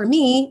 not for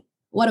me,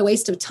 what a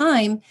waste of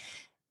time.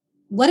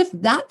 What if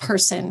that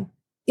person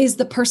is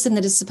the person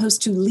that is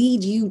supposed to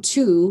lead you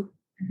to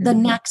the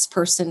next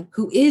person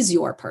who is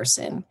your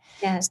person?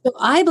 Yes. So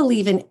I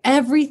believe in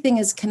everything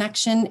is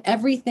connection.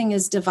 Everything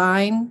is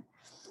divine.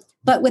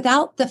 But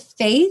without the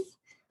faith,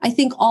 I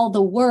think all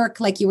the work,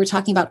 like you were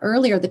talking about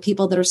earlier, the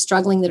people that are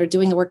struggling, that are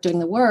doing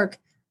the work,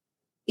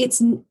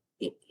 it's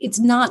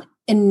not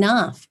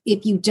enough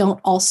if you don't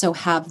also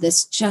have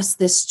this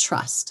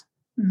trust.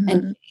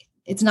 And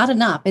it's not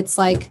enough. It's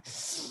like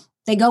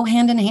they go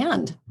hand in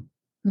hand.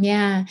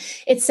 Yeah.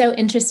 It's so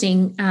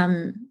interesting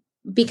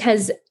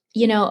because,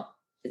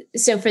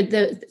 so for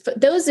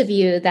those of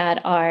you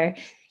that are,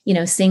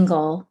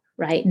 single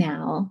right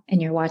now, and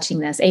you're watching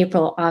this,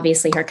 April,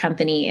 obviously her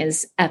company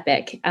is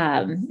epic.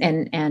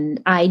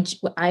 And I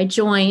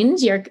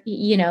joined your,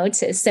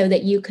 so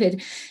that you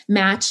could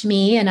match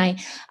me. And I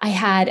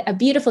had a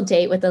beautiful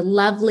date with a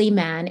lovely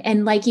man.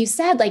 And like you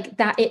said, like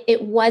that,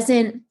 it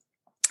wasn't,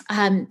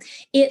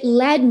 it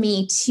led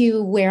me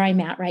to where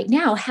I'm at right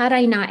now. Had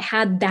I not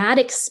had that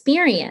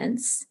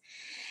experience,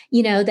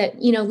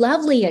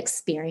 lovely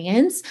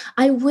experience,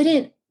 I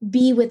wouldn't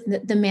be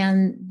with the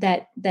man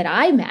that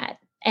I met.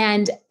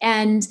 And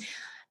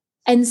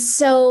And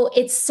so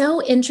it's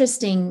so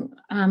interesting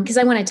because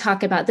I want to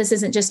talk about, this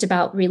isn't just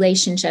about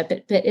relationship,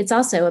 but it's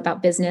also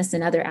about business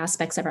and other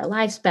aspects of our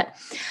lives. But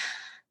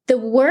the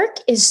work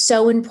is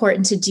so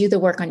important to do the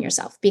work on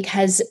yourself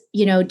because,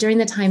 during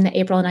the time that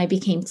April and I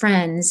became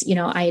friends,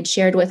 I had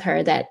shared with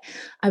her that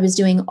I was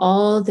doing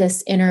all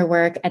this inner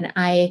work, and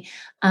I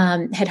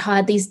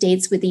had these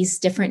dates with these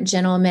different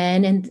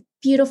gentlemen and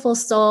beautiful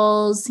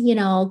souls,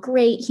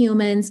 great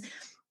humans.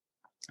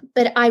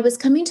 But I was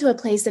coming to a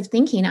place of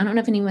thinking, I don't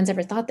know if anyone's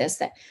ever thought this,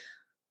 that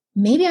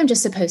maybe I'm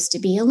just supposed to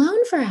be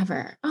alone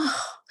forever.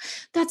 Oh,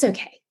 that's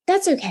okay.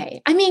 That's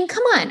okay. I mean,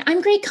 come on,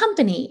 I'm great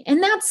company.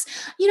 And that's,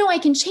 I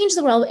can change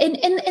the world. And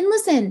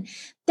listen,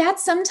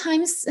 that's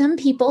sometimes some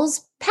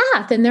people's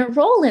path and their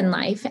role in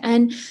life.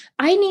 And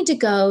I need to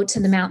go to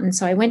the mountain.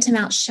 So I went to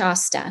Mount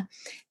Shasta,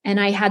 and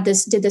I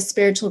did this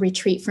spiritual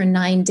retreat for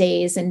 9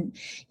 days. And,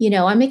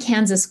 I'm a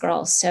Kansas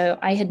girl, so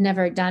I had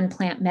never done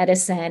plant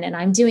medicine, and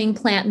I'm doing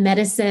plant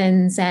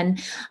medicines,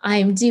 and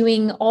I'm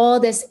doing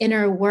all this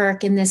inner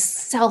work and this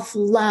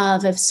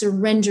self-love of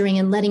surrendering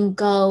and letting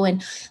go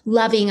and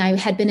loving. I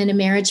had been in a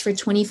marriage for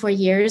 24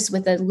 years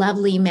with a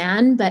lovely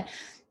man, but,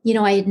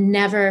 I had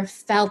never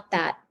felt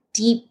that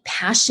deep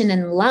passion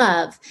and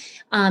love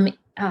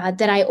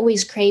that I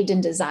always craved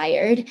and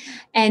desired.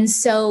 And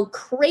so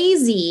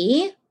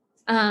crazy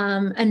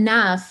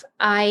enough,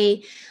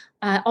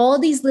 all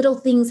these little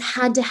things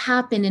had to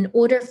happen in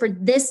order for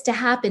this to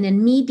happen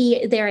and me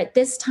be there at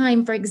this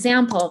time. For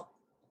example,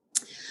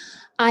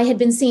 I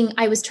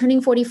was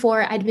turning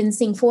 44. I'd been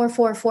seeing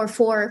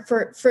 4444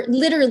 for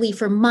literally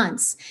for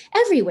months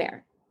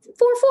everywhere.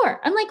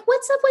 44. I'm like,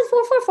 what's up with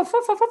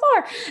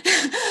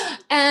 44444444?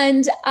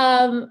 And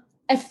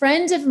a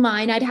friend of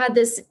mine, I'd had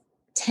this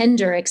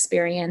Tinder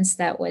experience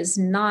that was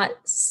not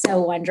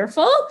so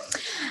wonderful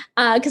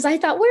because I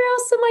thought, where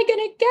else am I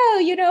going to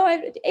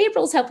go?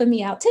 April's helping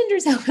me out.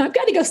 Tinder's helping. I've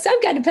got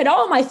to put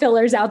all my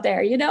fillers out there.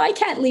 I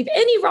can't leave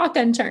any rock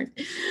unturned.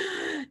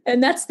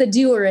 And that's the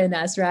doer in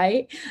us,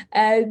 right?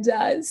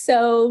 And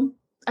so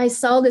I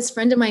saw this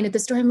friend of mine at the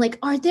store. I'm like,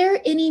 are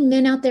there any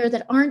men out there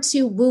that aren't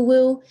too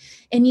woo-woo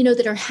and,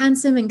 that are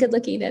handsome and good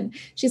looking? And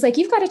she's like,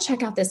 you've got to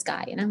check out this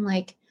guy. And I'm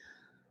like,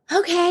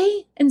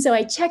 okay. And so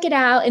I check it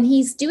out, and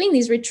he's doing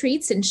these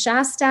retreats in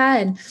Shasta,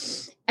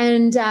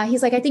 and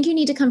he's like, I think you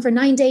need to come for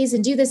 9 days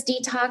and do this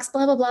detox,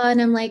 blah, blah, blah. And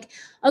I'm like,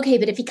 okay,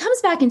 but if he comes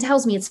back and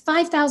tells me it's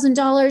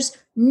 $5,000,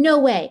 no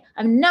way,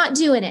 I'm not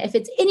doing it. If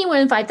it's anywhere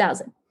than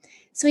 5,000.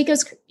 So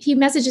he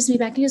messages me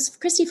back. He goes,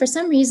 Christy, for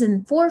some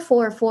reason,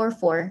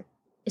 4444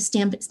 is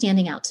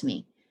standing out to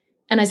me.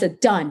 And I said,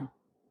 done,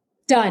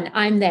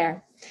 I'm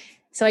there.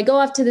 So I go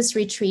off to this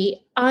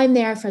retreat. I'm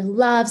there for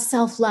love,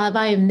 self-love.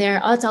 I am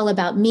there. Oh, it's all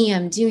about me.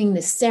 I'm doing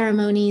the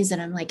ceremonies,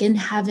 and I'm like in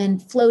heaven,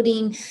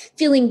 floating,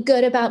 feeling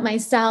good about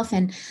myself.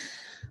 And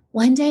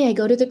one day I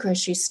go to the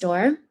grocery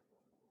store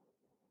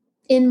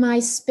in my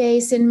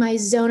space, in my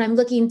zone. I'm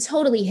looking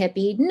totally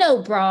hippie,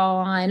 no bra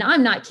on.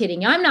 I'm not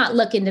kidding you. I'm not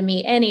looking to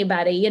meet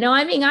anybody.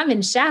 I'm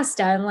in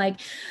Shasta. I'm like,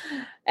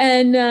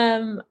 and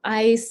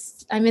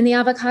I'm in the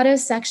avocado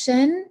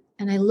section,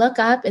 and I look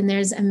up, and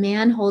there's a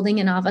man holding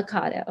an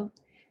avocado.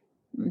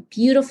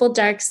 Beautiful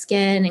dark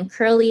skin and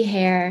curly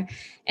hair,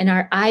 and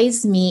our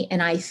eyes meet,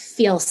 and I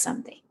feel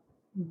something.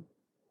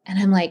 And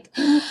I'm like,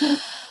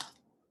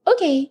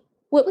 okay,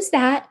 what was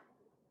that?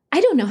 I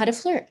don't know how to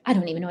flirt. I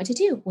don't even know what to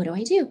do. What do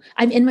I do?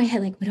 I'm in my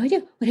head like, what do I do?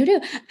 What do I do?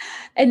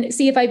 And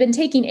see, if I'd been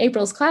taking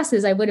April's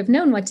classes, I would have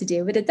known what to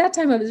do. But at that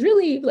time, I was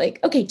really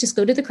like, okay, just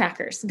go to the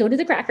crackers. Go to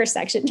the cracker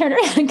section, turn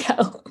around and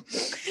go.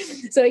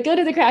 So I go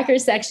to the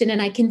crackers section, and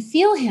I can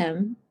feel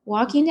him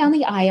walking down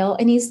the aisle,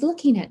 and he's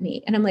looking at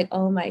me. And I'm like,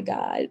 oh my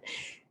God.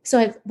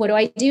 So what do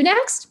I do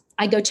next?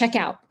 I go check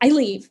out. I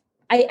leave.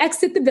 I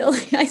exit the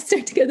building. I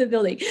start to go to the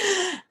building.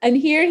 And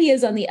here he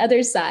is on the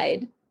other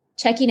side,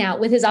 checking out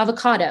with his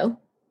avocado.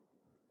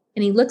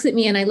 And he looks at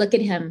me, and I look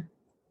at him,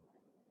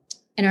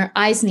 and our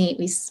eyes meet.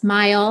 We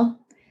smile,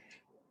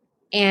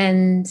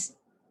 and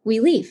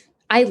we leave.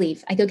 I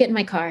leave. I go get in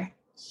my car,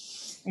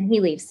 and he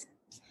leaves.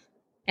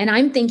 And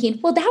I'm thinking,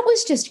 well, that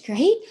was just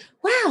great.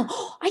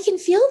 Wow, I can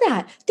feel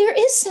that. There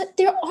is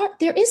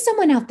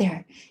someone out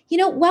there.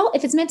 Well,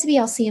 if it's meant to be,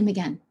 I'll see him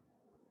again.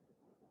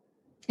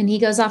 And he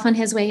goes off on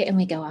his way, and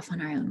we go off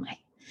on our own way.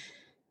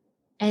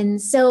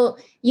 And so,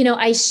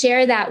 I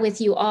share that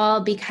with you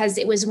all because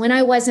it was when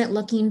I wasn't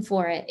looking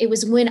for it. It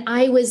was when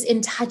I was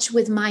in touch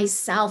with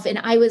myself, and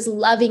I was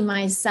loving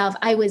myself.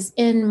 I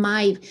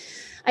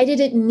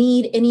didn't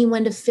need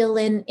anyone to fill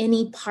in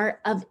any part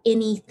of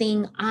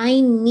anything. I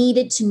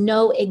needed to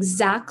know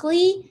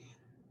exactly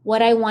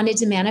what I wanted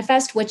to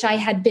manifest, which I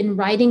had been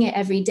writing it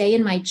every day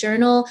in my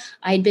journal.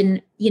 I'd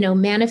been,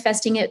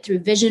 manifesting it through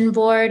vision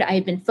board. I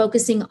had been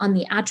focusing on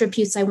the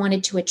attributes I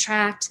wanted to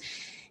attract.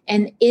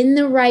 And in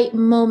the right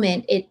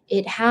moment,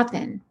 it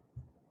happened.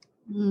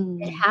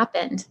 It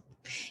happened.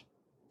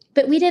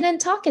 But we didn't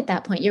talk at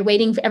that point.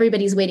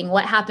 Everybody's waiting.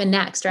 What happened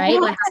next, right?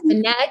 What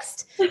happened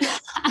next?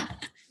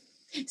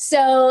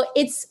 So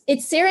it's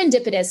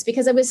serendipitous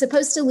because I was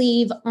supposed to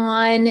leave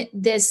on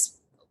this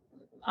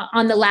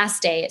on the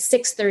last day at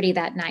 6:30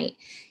 that night.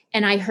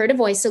 And I heard a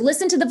voice. So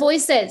listen to the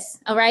voices.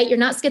 All right. You're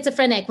not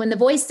schizophrenic. When the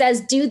voice says,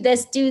 do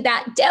this, do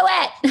that, do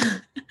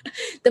it.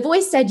 The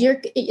voice said,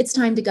 it's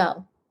time to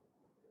go.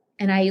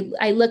 And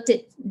I looked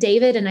at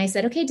David and I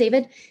said, okay,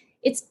 David,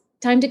 it's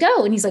time to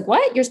go. And he's like,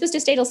 what? You're supposed to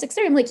stay till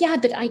 6:30. I'm like, yeah,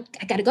 but I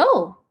got to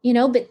go,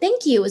 but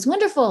thank you. It was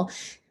wonderful.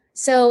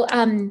 So,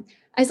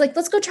 I was like,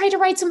 let's go try to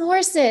ride some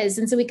horses.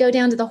 And so we go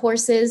down to the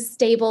horses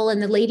stable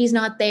and the lady's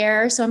not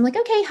there. So I'm like,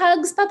 okay,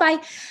 hugs, bye-bye.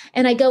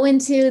 And I go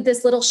into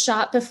this little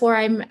shop before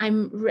I'm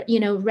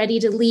ready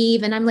to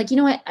leave. And I'm like, you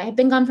know what? I've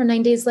been gone for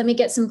 9 days. Let me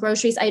get some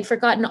groceries. I had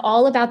forgotten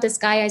all about this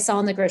guy I saw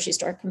in the grocery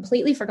store,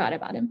 completely forgot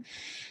about him.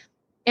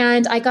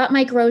 And I got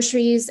my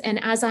groceries.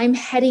 And as I'm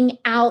heading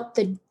out,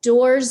 the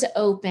doors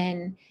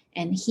open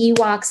and he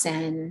walks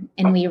in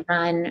and we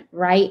run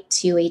right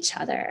to each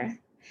other.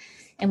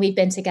 And we've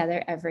been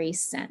together ever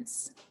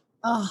since.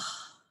 Oh,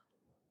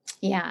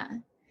 yeah.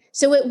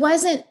 So it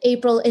wasn't,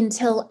 April,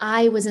 until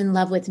I was in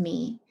love with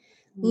me,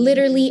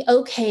 literally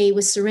okay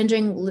with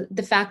surrendering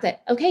the fact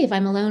that, okay, if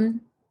I'm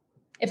alone,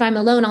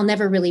 I'll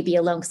never really be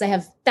alone because I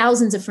have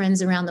thousands of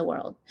friends around the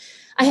world.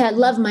 I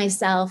love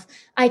myself.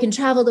 I can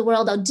travel the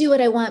world. I'll do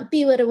what I want,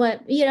 be what I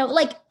want,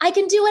 like I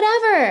can do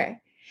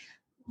whatever.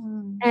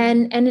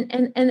 And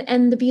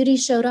the beauty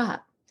showed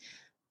up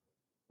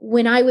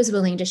when I was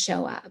willing to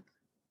show up.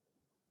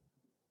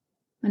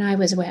 When I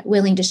was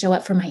willing to show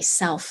up for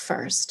myself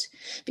first,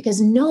 because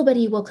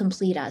nobody will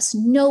complete us.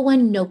 No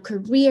one, no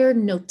career,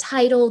 no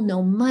title,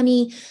 no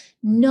money,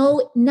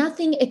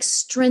 nothing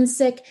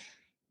extrinsic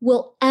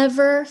will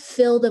ever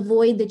fill the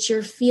void that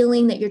you're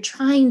feeling, that you're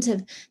trying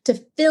to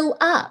fill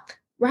up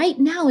right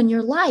now in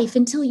your life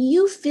until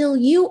you fill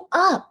you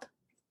up.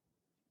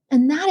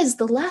 And that is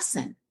the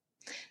lesson.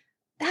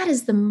 That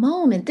is the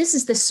moment. This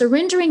is the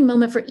surrendering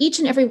moment for each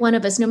and every one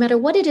of us, no matter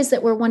what it is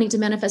that we're wanting to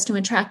manifest to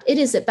attract. It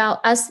is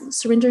about us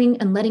surrendering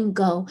and letting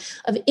go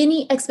of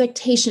any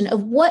expectation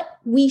of what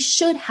we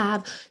should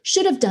have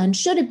done,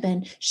 should have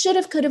been, should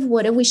have, could have,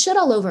 would have. We should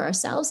all over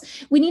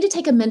ourselves. We need to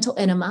take a mental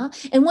enema.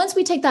 And once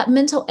we take that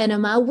mental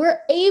enema, we're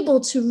able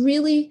to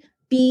really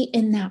be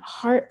in that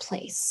heart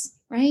place,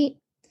 right?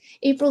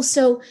 April,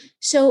 so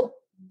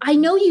I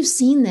know you've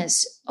seen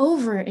this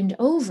over and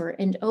over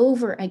and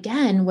over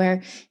again,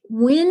 where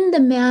when the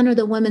man or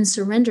the woman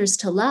surrenders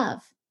to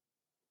love,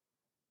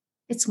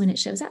 it's when it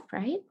shows up,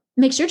 right?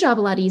 Makes your job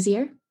a lot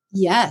easier.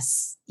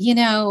 Yes.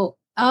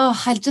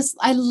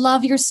 I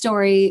love your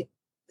story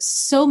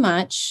so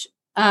much.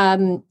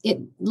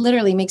 It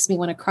literally makes me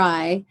want to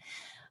cry.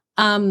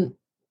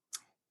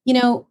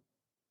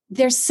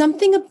 There's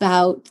something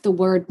about the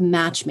word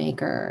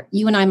matchmaker.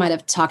 You and I might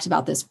have talked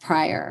about this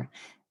prior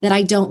that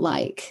I don't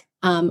like.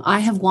 I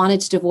have wanted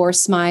to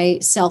divorce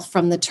myself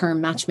from the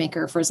term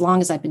matchmaker for as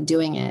long as I've been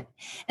doing it.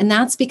 And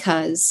that's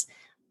because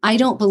I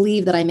don't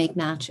believe that I make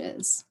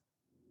matches.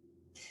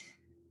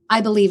 I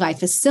believe I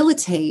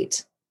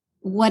facilitate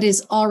what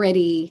is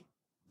already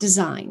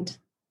designed.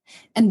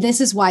 And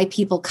this is why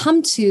people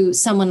come to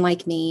someone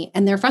like me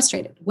and they're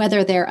frustrated,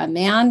 whether they're a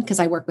man, because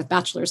I work with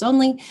bachelors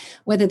only,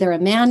 whether they're a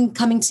man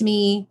coming to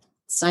me,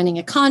 signing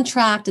a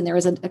contract, and there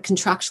is a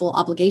contractual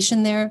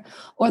obligation there,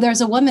 or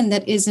there's a woman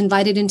that is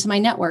invited into my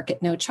network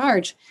at no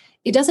charge.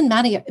 It doesn't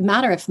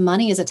matter if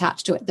money is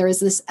attached to it. There is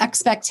this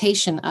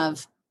expectation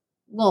of,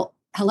 well,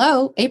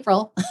 hello,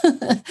 April,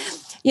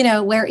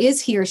 where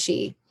is he or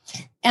she?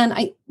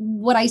 And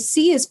what I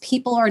see is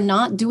people are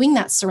not doing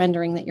that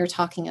surrendering that you're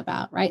talking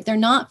about, right? They're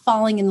not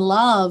falling in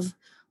love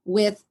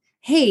with,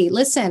 hey,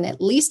 listen,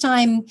 at least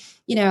I'm,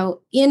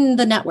 in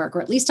the network,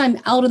 or at least I'm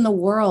out in the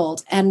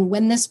world. And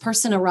when this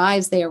person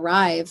arrives, they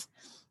arrive.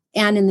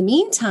 And in the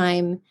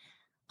meantime,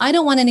 I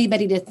don't want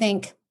anybody to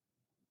think,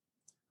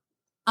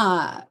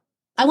 I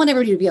want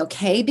everybody to be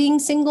okay being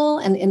single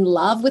and in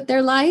love with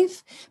their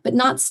life, but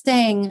not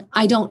saying,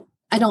 I don't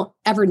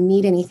ever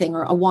need anything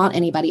or want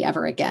anybody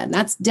ever again.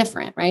 That's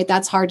different, right?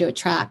 That's hard to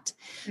attract.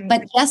 Mm-hmm.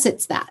 But yes,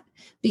 it's that.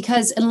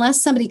 Because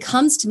unless somebody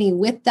comes to me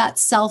with that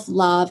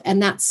self-love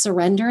and that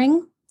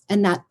surrendering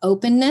and that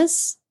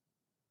openness,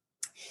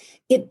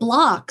 it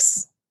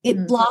blocks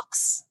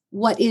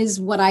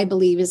what I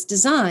believe is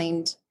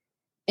designed.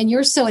 And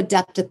you're so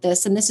adept at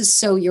this, and this is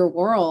so your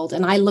world.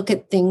 And I look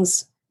at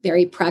things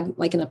very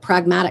like in a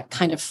pragmatic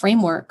kind of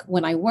framework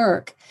when I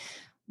work.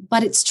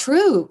 But it's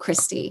true,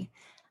 Christy.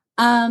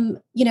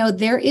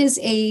 There is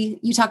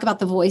you talk about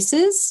the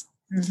voices.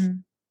 Mm-hmm.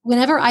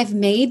 Whenever I've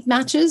made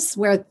matches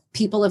where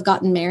people have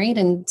gotten married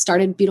and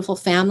started beautiful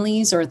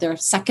families or their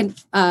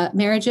second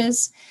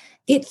marriages,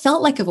 it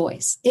felt like a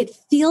voice. It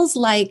feels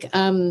like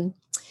when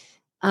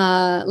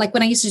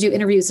I used to do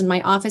interviews in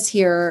my office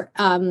here,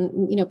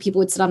 people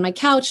would sit on my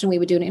couch and we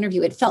would do an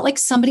interview. It felt like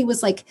somebody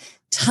was like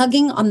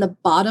tugging on the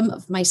bottom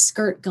of my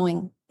skirt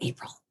going,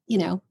 April,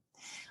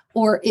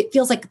 or it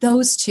feels like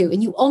those two,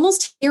 and you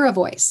almost hear a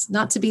voice,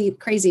 not to be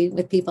crazy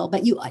with people,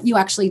 but you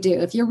actually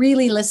do. If you're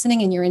really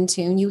listening and you're in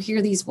tune, you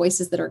hear these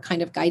voices that are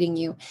kind of guiding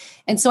you.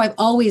 And so I've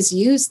always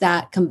used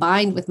that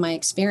combined with my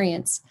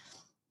experience.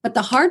 But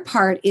the hard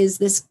part is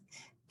this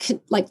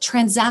like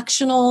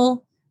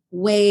transactional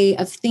way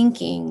of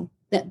thinking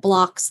that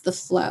blocks the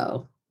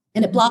flow.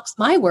 And it blocks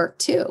my work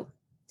too.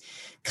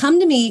 Come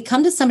to me,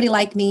 come to somebody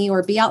like me,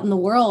 or be out in the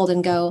world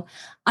and go,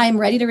 I'm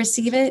ready to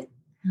receive it.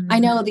 I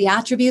know the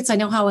attributes. I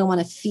know how I want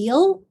to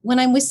feel when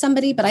I'm with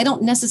somebody, but I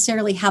don't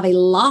necessarily have a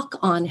lock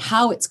on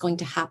how it's going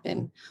to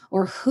happen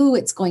or who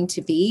it's going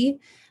to be.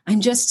 I'm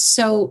just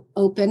so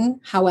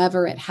open,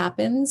 however it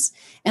happens.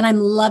 And I'm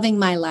loving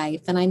my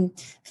life and I'm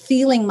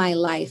feeling my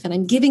life and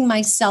I'm giving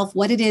myself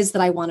what it is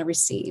that I want to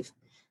receive.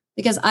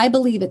 Because I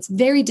believe it's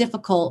very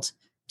difficult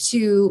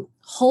to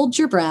hold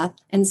your breath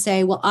and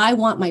say, well, I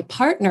want my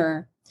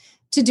partner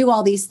to do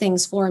all these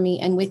things for me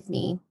and with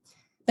me.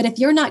 But if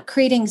you're not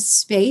creating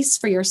space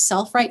for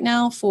yourself right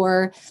now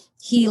for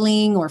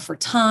healing or for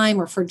time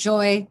or for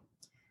joy,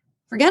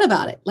 forget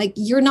about it. Like,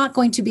 you're not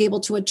going to be able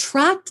to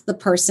attract the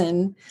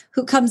person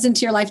who comes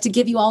into your life to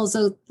give you all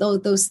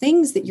those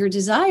things that you're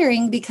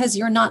desiring because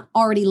you're not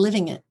already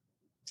living it.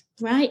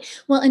 Right.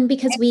 Well, and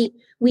because we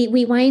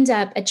wind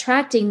up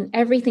attracting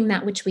everything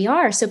that which we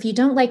are. So if you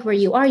don't like where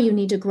you are, you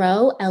need to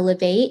grow,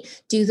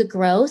 elevate, do the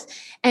growth.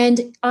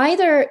 And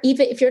either,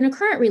 even if you're in a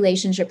current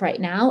relationship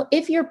right now,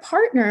 if your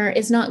partner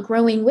is not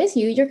growing with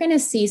you, you're going to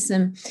see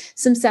some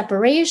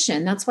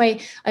separation. That's why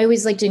I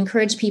always like to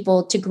encourage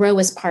people to grow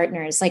as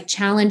partners, like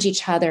challenge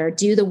each other,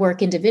 do the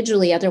work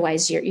individually.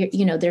 Otherwise, you're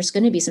there's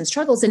going to be some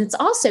struggles. And it's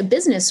also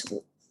business.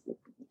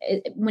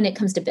 When it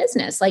comes to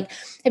business, like,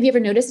 have you ever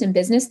noticed in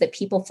business that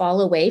people fall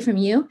away from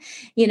your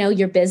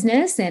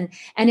business, and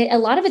a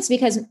lot of it's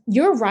because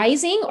you're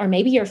rising, or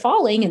maybe you're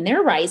falling and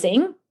they're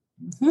rising.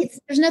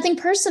 There's nothing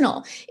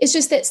personal. It's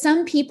just that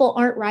some people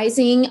aren't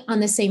rising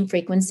on the same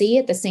frequency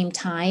at the same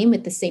time,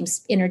 at the same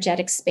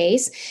energetic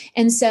space.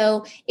 And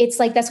so it's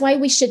like, that's why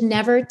we should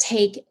never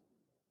take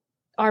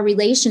our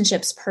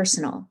relationships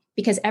personal,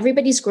 because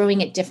everybody's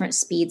growing at different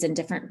speeds and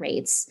different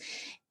rates.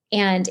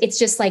 And it's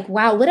just like,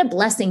 wow, what a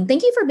blessing.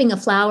 Thank you for being a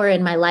flower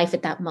in my life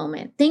at that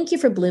moment. Thank you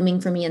for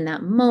blooming for me in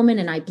that moment.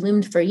 And I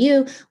bloomed for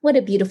you. What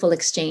a beautiful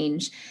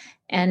exchange.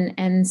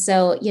 And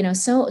so,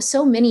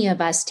 so many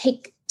of us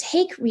take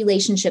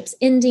relationships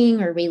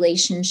ending or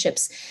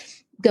relationships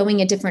going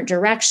a different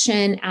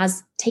direction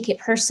as take it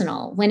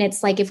personal, when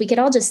it's like, if we could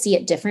all just see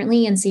it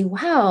differently and see,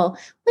 wow,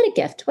 what a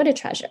gift, what a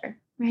treasure,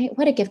 right?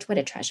 What a gift, what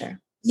a treasure.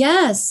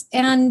 Yes.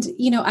 And,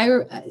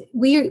 the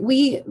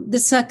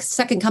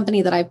second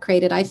company that I've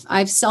created,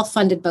 I've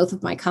self-funded both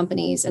of my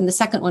companies. And the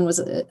second one was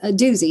a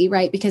doozy,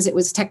 right? Because it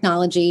was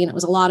technology and it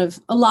was a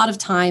lot of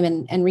time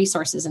and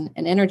resources and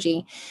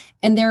energy.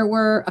 And there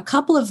were a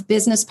couple of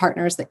business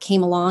partners that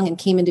came along and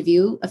came into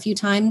view a few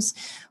times,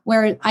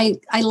 where I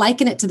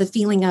liken it to the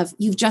feeling of,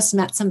 you've just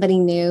met somebody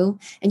new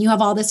and you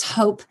have all this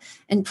hope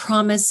and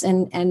promise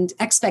and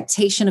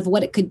expectation of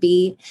what it could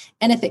be.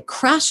 And if it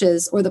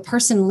crashes or the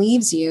person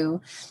leaves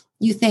you,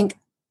 you think,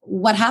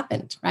 what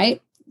happened,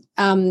 right?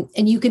 And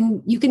you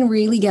can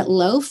really get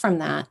low from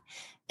that.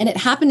 And it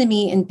happened to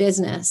me in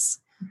business,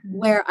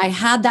 where I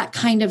had that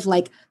kind of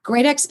like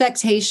great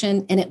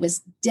expectation and it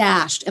was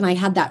dashed. And I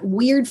had that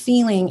weird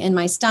feeling in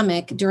my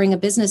stomach during a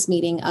business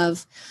meeting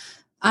of,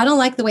 I don't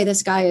like the way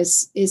this guy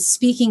is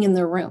speaking in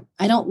the room.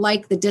 I don't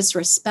like the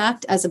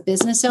disrespect as a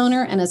business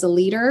owner and as a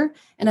leader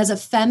and as a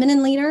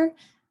feminine leader.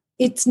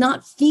 It's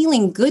not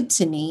feeling good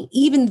to me,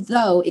 even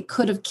though it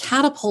could have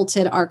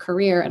catapulted our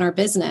career and our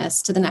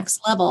business to the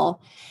next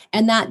level.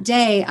 And that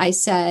day I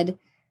said,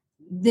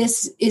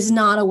 this is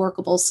not a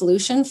workable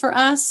solution for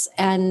us.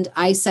 And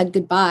I said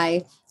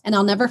goodbye. And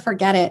I'll never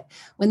forget it.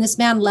 When this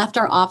man left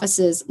our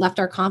offices, left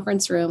our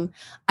conference room,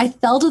 I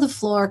fell to the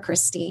floor,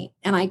 Christy,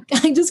 and I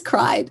just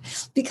cried,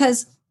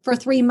 because for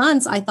 3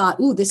 months I thought,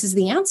 ooh, this is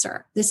the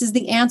answer. This is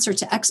the answer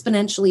to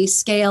exponentially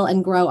scale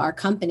and grow our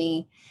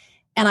company.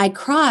 And I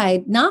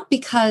cried, not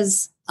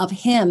because of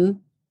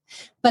him,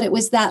 but it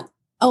was that,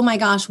 oh my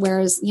gosh,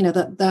 where's,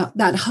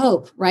 that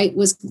hope, right,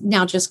 was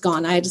now just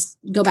gone. I just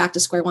go back to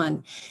square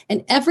one.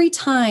 And every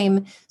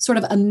time sort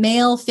of a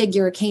male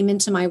figure came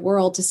into my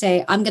world to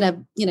say, I'm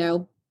going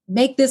to,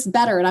 make this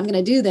better and I'm going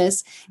to do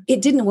this,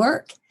 it didn't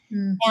work.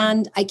 Mm-hmm.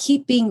 And I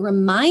keep being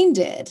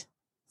reminded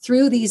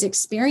through these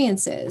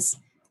experiences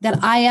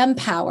that I am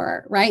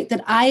power, right?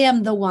 That I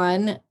am the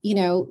one,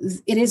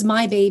 it is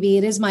my baby.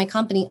 It is my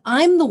company.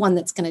 I'm the one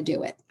that's going to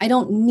do it. I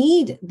don't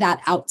need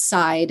that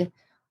outside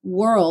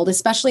world,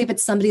 especially if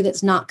it's somebody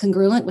that's not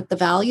congruent with the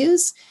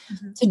values,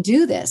 to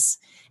do this.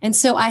 And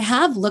so I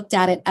have looked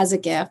at it as a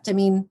gift. I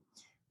mean,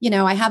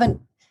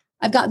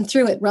 I've gotten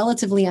through it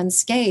relatively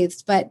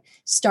unscathed, but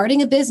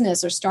starting a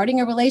business or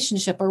starting a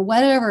relationship or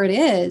whatever it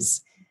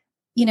is,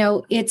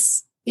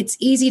 it's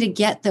easy to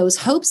get those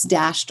hopes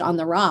dashed on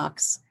the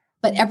rocks.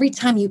 But every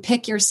time you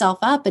pick yourself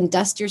up and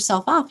dust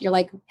yourself off, you're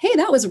like, hey,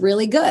 that was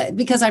really good,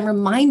 because I'm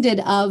reminded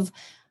of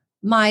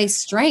my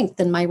strength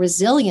and my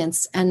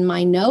resilience and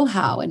my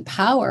know-how and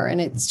power.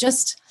 And it's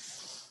just,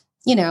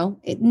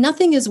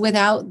 nothing is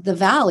without the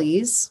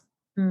valleys.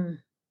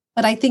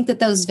 But I think that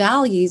those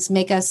valleys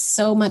make us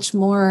so much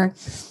more,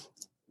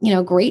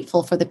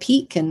 grateful for the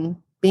peak and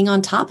being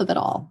on top of it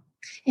all.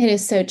 It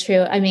is so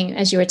true. I mean,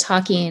 as you were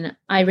talking,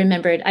 I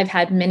remembered I've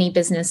had many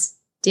business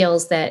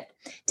deals that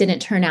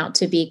didn't turn out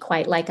to be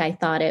quite like I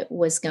thought it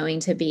was going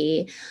to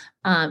be.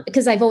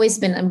 Because I've always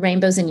been a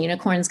rainbows and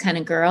unicorns kind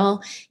of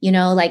girl,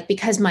 like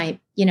because my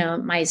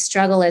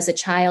struggle as a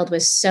child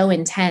was so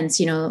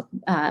intense,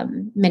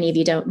 many of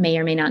you may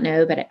or may not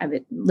know, but I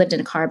lived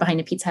in a car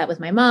behind a Pizza Hut with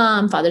my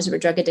mom. Fathers were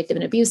drug addicted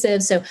and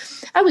abusive. So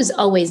I was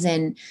always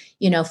in,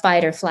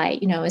 fight or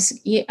flight,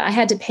 I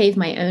had to pave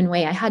my own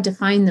way. I had to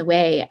find the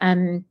way.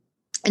 And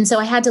so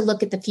I had to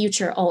look at the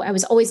future. Oh, I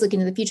was always looking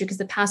to the future because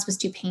the past was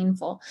too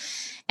painful.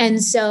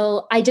 And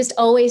so I just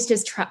always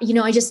try,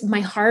 my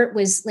heart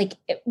was like,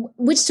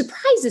 which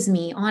surprises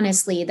me,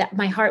 honestly, that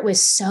my heart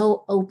was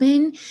so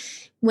open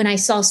when I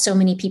saw so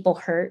many people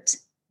hurt,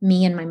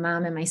 me and my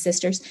mom and my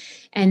sisters.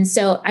 And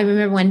so I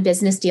remember one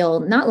business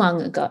deal not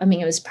long ago. I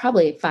mean, it was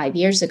probably 5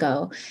 years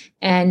ago.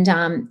 And,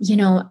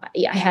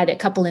 I had a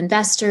couple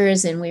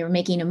investors and we were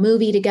making a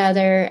movie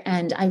together.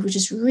 And I was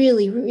just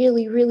really,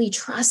 really, really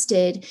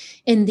trusted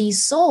in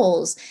these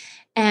souls.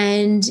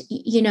 And,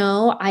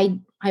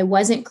 I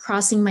wasn't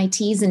crossing my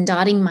T's and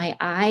dotting my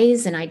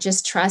I's. And I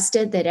just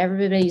trusted that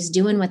everybody's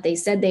doing what they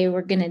said they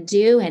were going to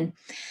do. And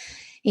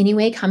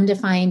anyway, come to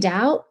find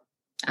out,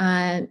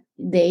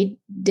 they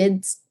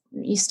did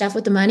stuff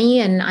with the money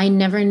and I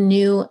never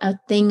knew a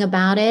thing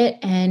about it.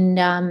 And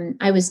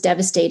I was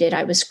devastated.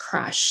 I was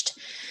crushed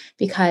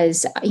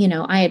because,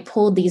 I had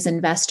pulled these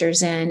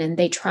investors in and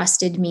they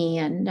trusted me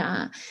and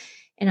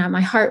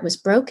my heart was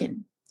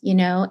broken,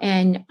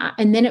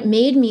 and then it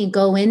made me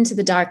go into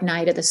the dark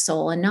night of the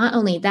soul. And not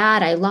only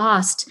that, I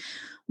lost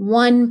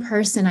one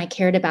person I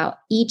cared about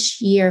each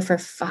year for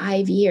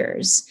 5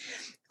 years,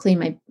 including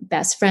my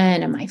best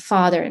friend and my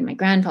father and my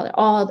grandfather.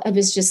 All I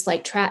was just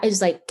like, it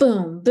was like,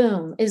 boom,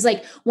 boom. It was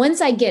like,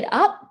 once I get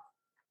up,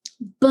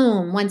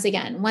 boom, once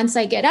again. Once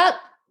I get up,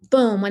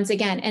 boom, once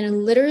again.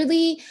 And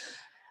literally,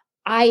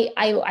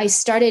 I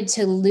started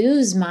to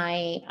lose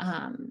my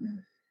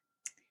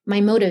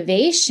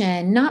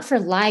motivation, not for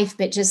life,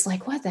 but just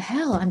like, what the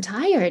hell? I'm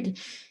tired.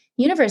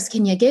 Universe,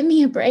 can you give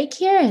me a break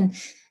here? And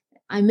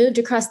I moved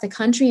across the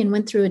country and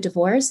went through a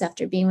divorce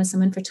after being with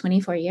someone for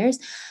 24 years.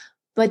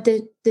 But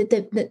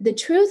the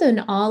truth in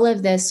all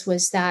of this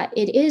was that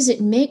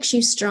it makes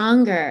you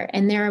stronger.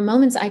 And there are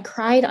moments I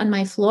cried on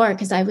my floor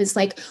because I was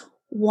like,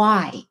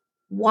 why?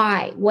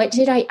 What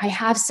did I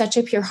have such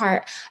a pure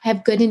heart? I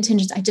have good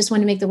intentions. I just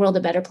want to make the world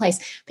a better place.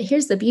 But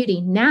here's the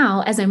beauty.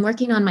 Now, as I'm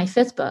working on my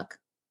 5th book,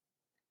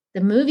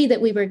 the movie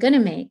that we were going to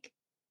make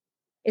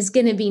it's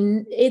going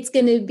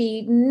to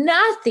be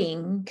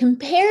nothing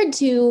compared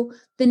to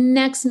the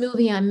next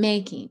movie I'm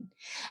making.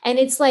 And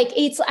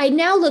I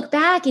now look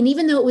back, and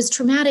even though it was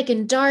traumatic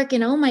and dark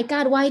and, oh my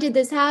God, why did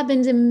this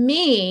happen to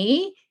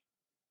me?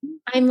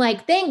 I'm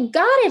like, thank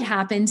God it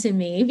happened to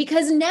me,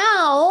 because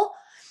now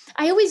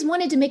I always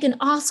wanted to make an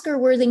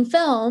Oscar-worthy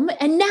film,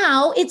 and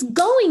now it's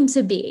going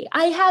to be.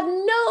 I have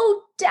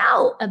no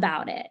doubt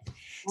about it.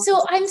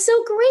 So I'm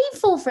so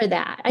grateful for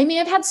that. I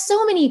mean, I've had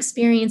so many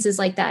experiences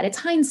like that. It's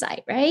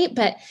hindsight, right?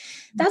 But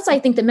that's, I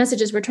think, the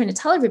messages we're trying to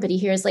tell everybody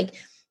here is like,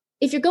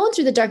 if you're going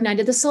through the dark night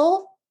of the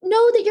soul,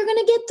 know that you're going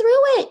to get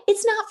through it.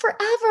 It's not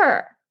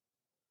forever.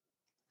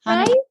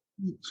 Right?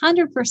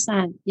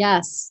 100%.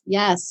 Yes.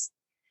 Yes.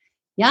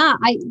 Yeah.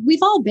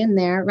 We've all been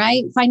there,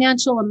 right?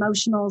 Financial,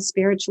 emotional,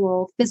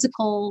 spiritual,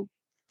 physical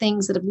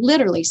things that have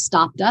literally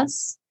stopped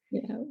us.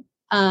 Yeah.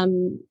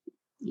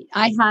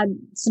 I had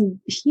some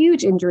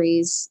huge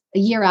injuries a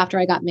year after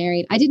I got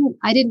married. I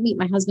didn't meet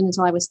my husband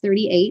until I was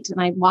 38,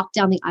 and I walked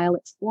down the aisle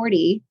at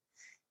 40.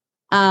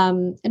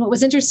 And what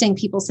was interesting,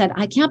 people said,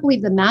 I can't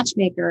believe the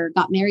matchmaker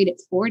got married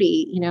at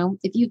 40.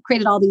 If you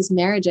created all these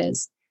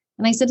marriages.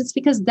 And I said, it's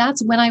because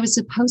that's when I was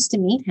supposed to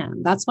meet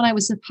him. That's when I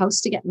was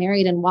supposed to get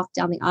married and walk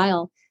down the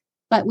aisle.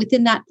 But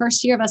within that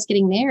first year of us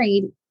getting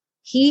married,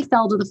 he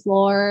fell to the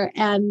floor,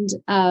 and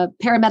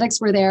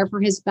paramedics were there for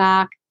his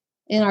back.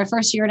 In our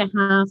first year and a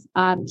half,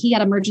 he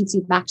had emergency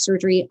back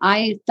surgery.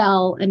 I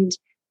fell and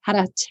had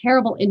a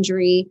terrible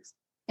injury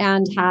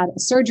and had a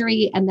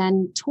surgery, and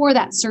then tore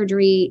that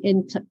surgery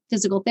in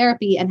physical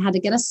therapy and had to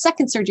get a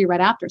second surgery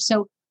right after.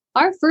 So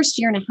our first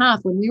year and a half,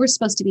 when we were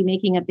supposed to be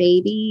making a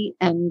baby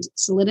and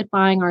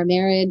solidifying our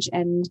marriage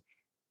and,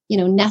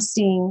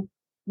 nesting,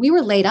 we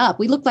were laid up.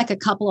 We looked like a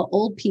couple of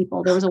old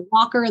people. There was a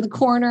walker in the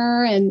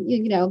corner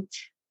and,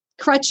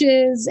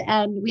 crutches,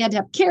 and we had to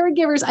have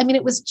caregivers. I mean,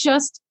 it was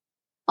just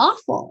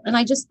awful. And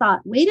I just thought,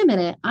 wait a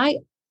minute,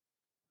 I'm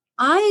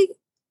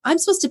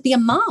supposed to be a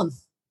mom.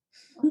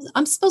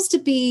 I'm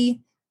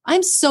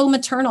so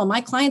maternal.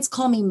 My clients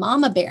call me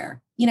Mama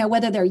Bear,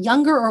 whether they're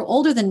younger or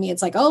older than me.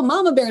 It's like, oh,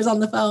 Mama Bear's on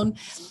the phone.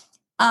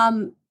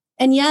 And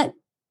yet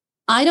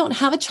I don't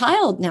have a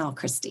child now,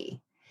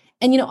 Christy.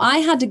 And, I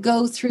had to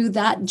go through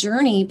that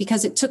journey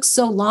because it took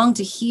so long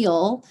to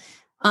heal,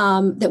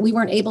 that we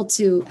weren't able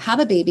to have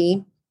a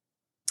baby.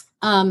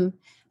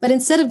 But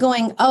instead of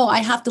going, oh, I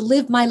have to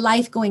live my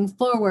life going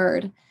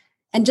forward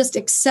and just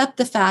accept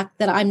the fact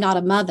that I'm not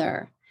a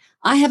mother,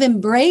 I have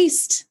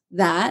embraced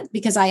that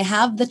because I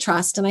have the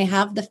trust and I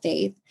have the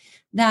faith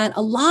that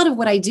a lot of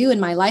what I do in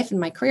my life and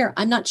my career,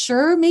 I'm not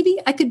sure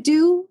maybe I could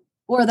do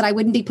or that I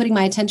wouldn't be putting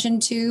my attention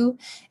to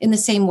in the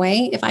same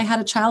way if I had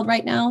a child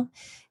right now.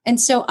 And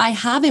so I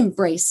have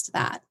embraced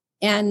that.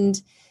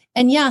 And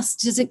yes,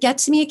 does it get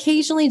to me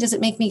occasionally? Does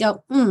it make me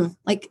go,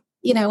 like,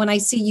 when I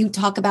see you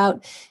talk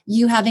about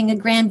you having a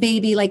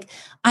grandbaby, like,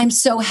 I'm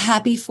so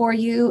happy for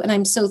you and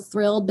I'm so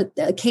thrilled, but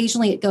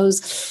occasionally it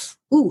goes,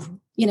 ooh,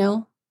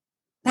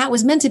 that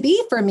was meant to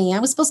be for me. I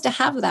was supposed to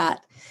have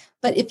that.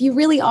 But if you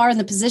really are in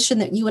the position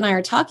that you and I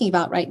are talking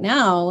about right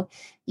now,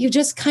 you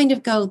just kind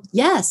of go,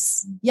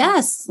 yes.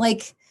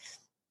 Like,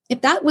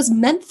 if that was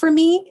meant for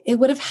me, it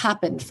would have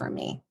happened for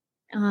me.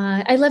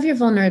 I love your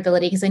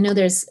vulnerability, because I know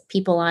there's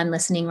people on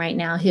listening right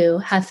now who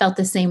have felt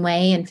the same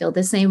way and feel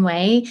the same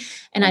way.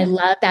 And I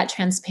love that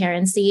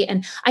transparency.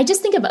 And I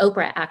just think of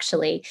Oprah,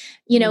 actually,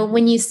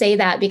 when you say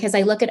that, because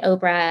I look at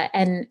Oprah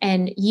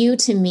and you,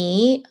 to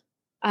me,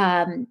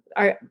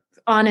 are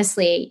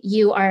honestly,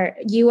 you are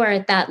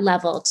at that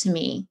level to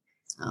me.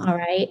 Oh. All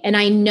right. And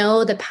I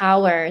know the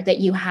power that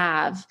you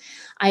have.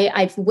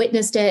 I've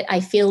witnessed it. I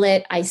feel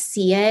it. I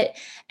see it.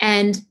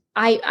 And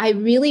I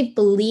really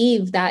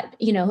believe that,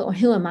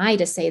 who am I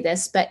to say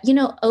this, but,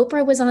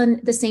 Oprah was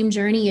on the same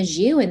journey as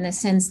you, in the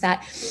sense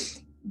that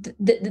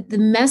the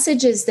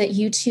messages that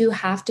you two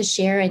have to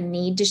share and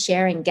need to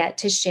share and get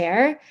to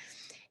share,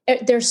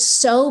 they're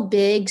so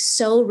big,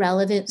 so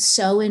relevant,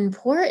 so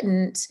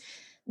important,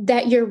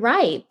 that you're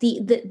right.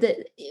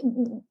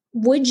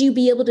 Would you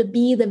be able to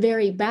be the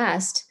very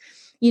best,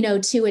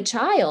 to a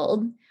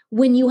child,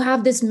 when you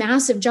have this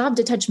massive job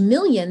to touch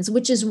millions,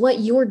 which is what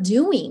you're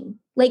doing?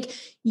 Like,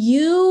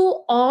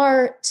 you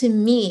are, to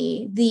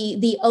me,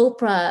 the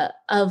Oprah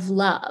of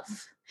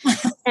love.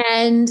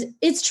 And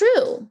it's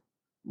true.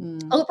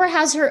 Oprah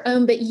has her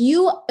own, but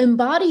you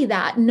embody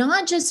that,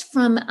 not just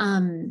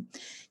from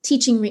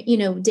teaching,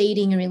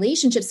 dating and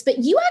relationships, but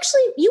you are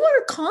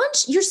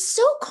you're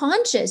so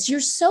conscious, you're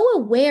so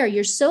aware,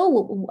 you're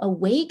so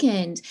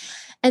awakened.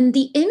 And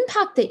the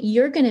impact that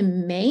you're going to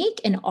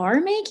make and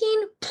are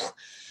making,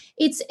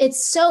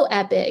 it's so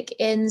epic.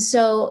 And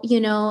so,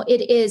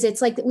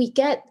 it's like we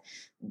get,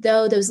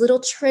 though, those little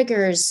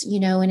triggers,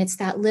 and it's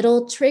that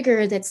little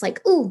trigger that's like,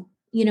 ooh,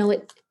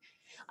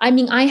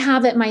 I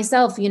have it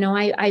myself.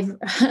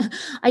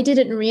 I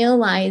didn't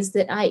realize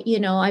that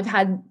I've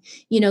had,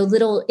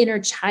 little inner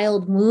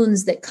child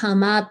wounds that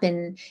come up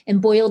and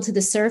boil to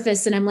the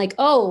surface. And I'm like,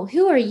 oh,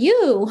 who are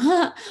you?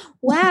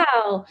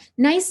 Wow.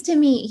 Nice to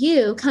meet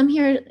you. Come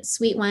here,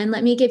 sweet one.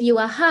 Let me give you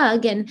a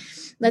hug, and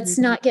let's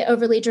not get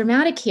overly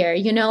dramatic here.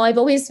 I've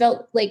always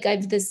felt like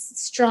I've this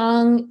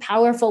strong,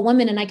 powerful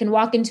woman, and I can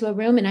walk into a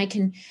room and I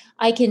can,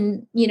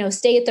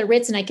 stay at the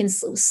Ritz and I can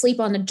sleep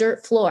on the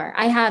dirt floor.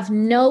 I have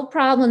no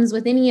problems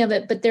with any of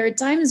it. But there are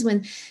times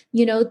when,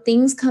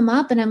 things come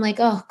up and I'm like,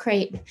 oh,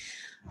 great.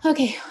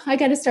 Okay, I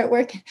got to start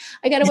working.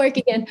 I got to work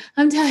again.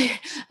 I'm tired.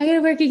 I got to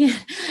work again.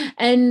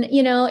 And,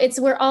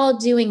 we're all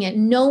doing it.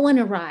 No one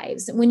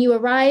arrives. When you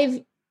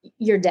arrive,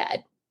 you're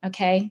dead.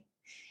 Okay.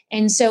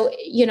 And so,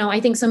 I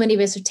think so many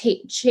of us are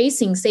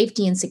chasing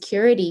safety and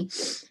security.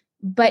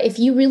 But if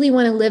you really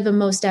want to live a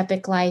most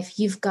epic life,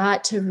 you've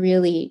got to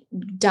really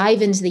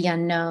dive into the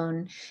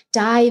unknown,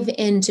 dive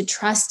into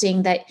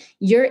trusting that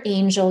your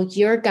angel,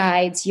 your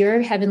guides,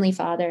 your heavenly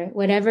Father,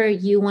 whatever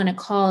you want to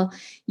call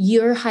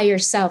your higher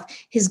self,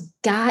 has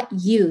got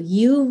you.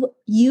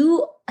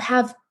 You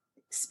have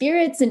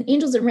spirits and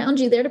angels around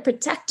you there to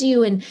protect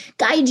you and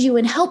guide you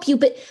and help you.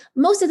 But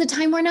most of the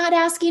time, we're not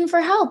asking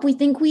for help. We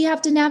think we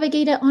have to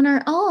navigate it on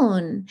our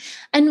own,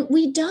 and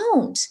we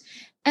don't.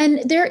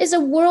 And there is a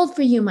world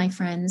for you, my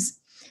friends.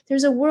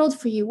 There's a world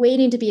for you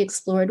waiting to be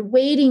explored,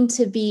 waiting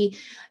to be,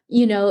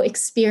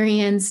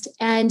 experienced.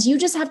 And you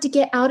just have to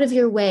get out of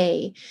your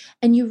way.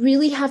 And you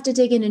really have to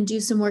dig in and do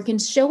some work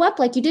and show up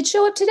like you did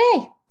show up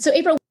today. So,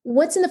 April,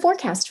 what's in the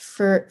forecast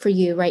for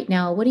you right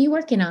now? What are you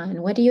working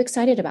on? What are you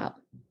excited about?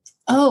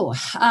 Oh,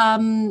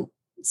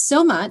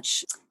 so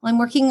much. I'm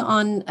working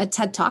on a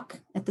TED Talk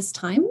at this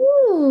time.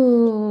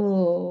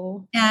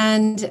 Ooh.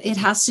 And it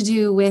has to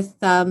do with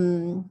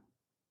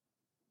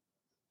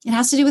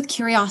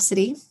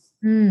curiosity.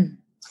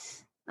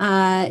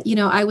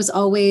 I was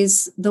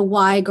always the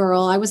why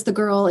girl. I was the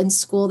girl in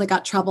school that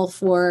got trouble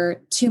for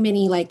too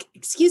many,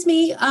 excuse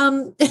me,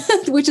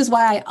 which is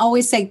why I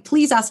always say,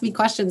 please ask me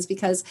questions,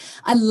 because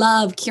I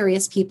love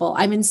curious people.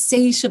 I'm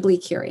insatiably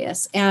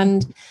curious.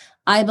 And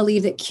I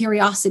believe that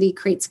curiosity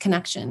creates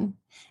connection.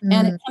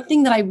 And it's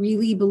something that I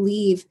really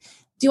believe.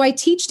 Do I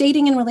teach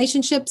dating and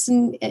relationships?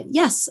 And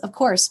yes, of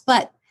course,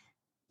 but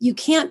you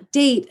can't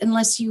date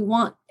unless you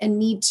want and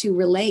need to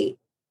relate.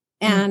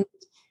 And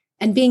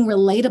being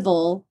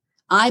relatable,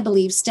 I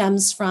believe,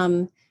 stems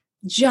from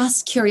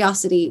just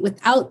curiosity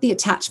without the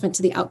attachment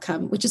to the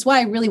outcome, which is why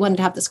I really wanted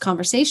to have this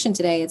conversation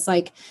today. It's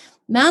like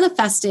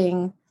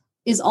manifesting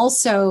is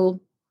also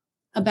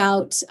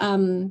about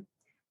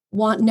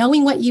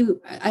knowing what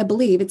I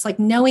believe it's like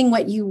knowing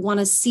what you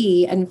want to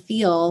see and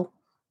feel,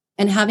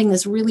 and having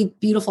this really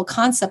beautiful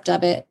concept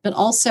of it, but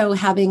also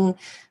having,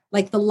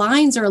 the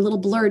lines are a little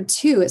blurred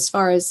too, as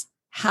far as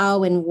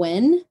how and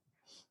when,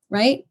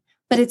 right?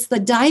 but it's the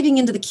diving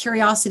into the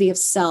curiosity of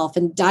self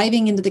and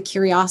diving into the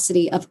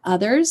curiosity of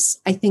others,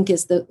 I think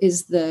is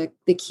the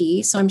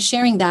key. So I'm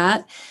sharing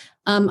that.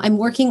 I'm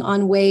working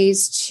on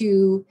ways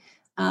to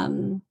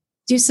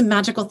do some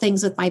magical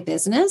things with my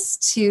business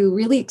to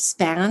really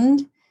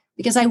expand,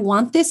 because I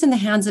want this in the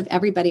hands of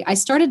everybody. I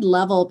started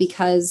Level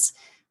because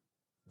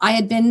I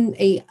had been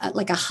a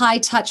high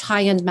touch,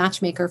 high end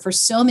matchmaker for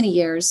so many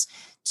years,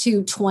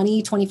 to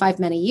 20, 25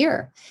 men a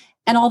year.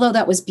 And although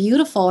that was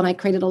beautiful and I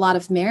created a lot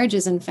of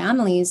marriages and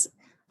families,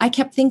 I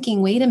kept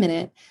thinking, wait a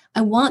minute,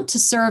 I want to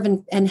serve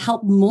and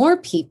help more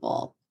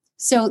people.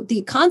 So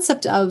the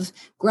concept of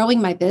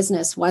growing my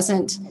business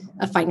wasn't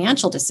a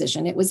financial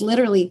decision. It was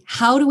literally,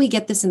 how do we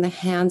get this in the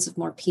hands of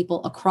more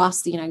people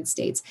across the United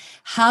States?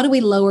 How do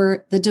we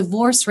lower the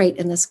divorce rate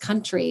in this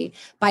country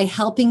by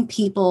helping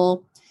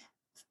people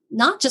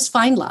not just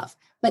find love,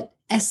 but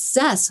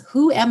assess,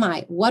 who am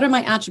I? What are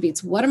my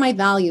attributes? What are my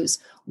values?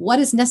 What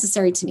is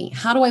necessary to me?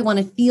 How do I want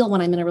to feel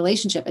when I'm in a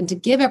relationship? And to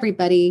give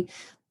everybody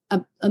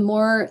a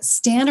more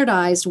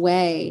standardized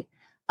way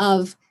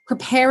of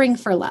preparing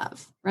for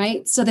love,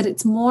 right? So that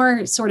it's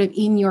more sort of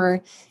in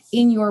your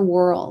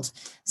world.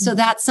 So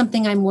that's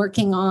something I'm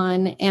working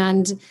on.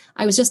 And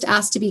I was just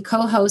asked to be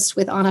co-host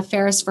with Anna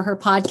Ferris for her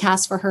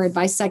podcast, for her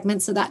advice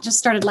segment. So that just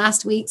started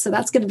last week. So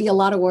that's going to be a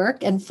lot of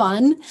work and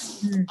fun.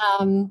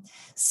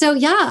 So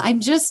yeah,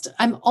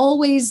 I'm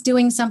always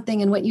doing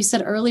something. And what you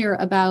said earlier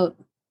about,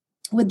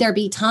 would there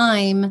be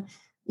time,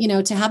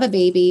 to have a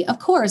baby? Of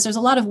course, there's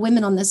a lot of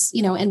women on this,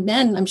 and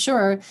men, I'm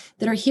sure,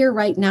 that are here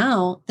right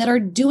now that are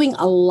doing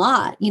a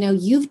lot.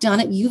 You've done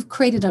it. You've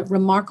created a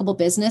remarkable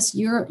business.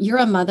 You're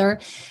a mother.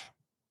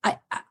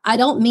 I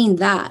don't mean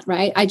that,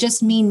 right? I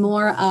just mean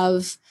more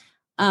of,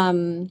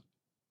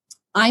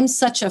 I'm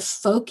such a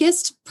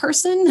focused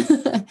person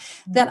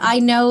that I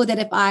know that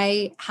if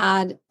I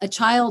had a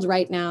child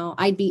right now,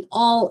 I'd be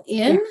all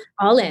in. Yeah,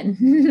 all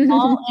in.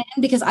 All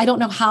in, because I don't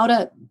know how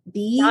to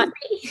be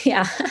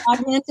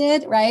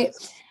augmented, right?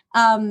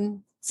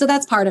 So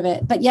that's part of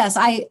it. But yes,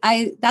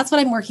 I that's what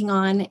I'm working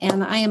on.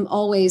 And I am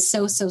always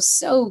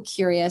so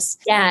curious.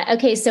 Yeah.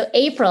 Okay. So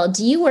April,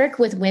 do you work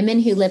with women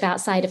who live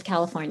outside of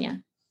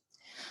California?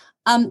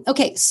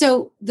 Okay.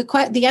 So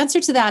the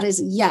answer to that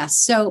is yes.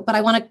 So, but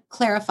I want to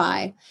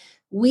clarify.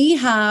 We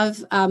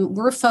have,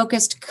 we're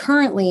focused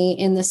currently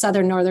in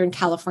the Northern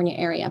California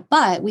area,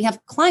 but we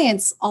have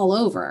clients all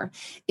over.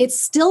 It's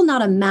still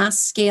not a mass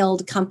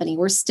scaled company.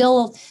 We're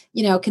still,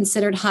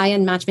 considered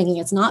high-end matchmaking.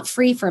 It's not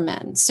free for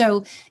men.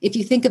 So if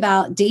you think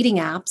about dating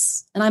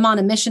apps, and I'm on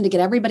a mission to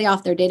get everybody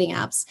off their dating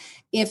apps,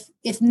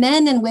 if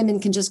men and women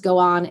can just go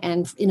on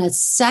and in a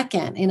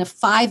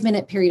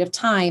 5-minute period of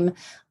time,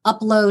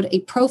 upload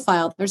a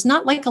profile, there's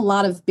not like a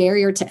lot of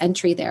barrier to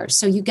entry there.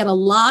 So you get a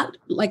lot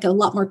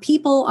more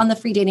people on the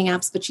free dating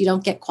apps, but you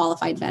don't get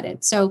qualified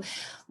vetted. So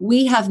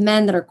we have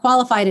men that are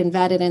qualified and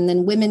vetted, and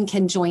then women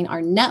can join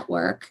our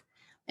network,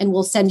 and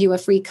we'll send you a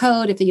free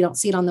code if you don't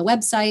see it on the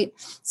website.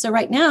 So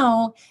right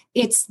now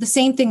it's the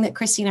same thing that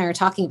Christy and I are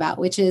talking about,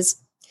 which is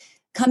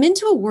come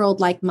into a world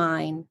like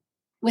mine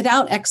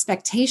without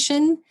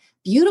expectation,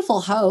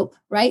 beautiful hope,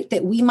 right?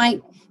 That you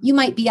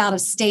might be out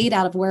of state,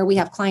 out of where we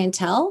have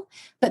clientele,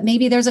 but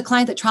maybe there's a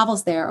client that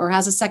travels there or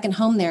has a second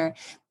home there.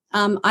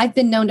 I've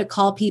been known to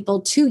call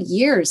people 2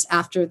 years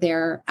after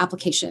their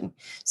application.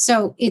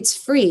 So it's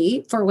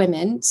free for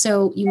women.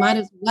 So you might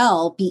as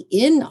well be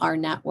in our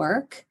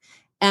network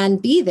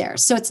and be there.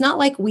 So it's not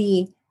like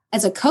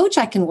as a coach,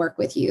 I can work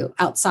with you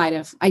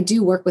I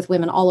do work with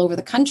women all over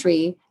the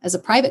country as a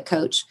private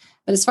coach.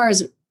 But as far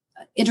as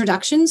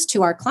introductions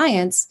to our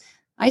clients,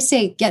 I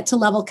say get to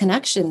Level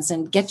Connections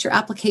and get your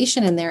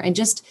application in there and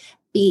just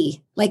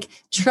be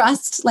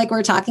trust, like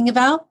we're talking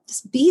about,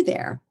 just be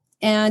there.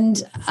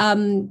 And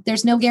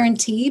there's no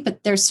guarantee,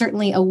 but there's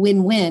certainly a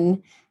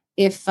win-win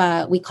if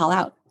we call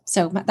out.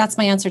 So that's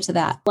my answer to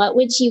that. What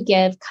would you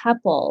give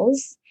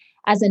couples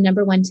as a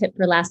number one tip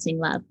for lasting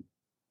love?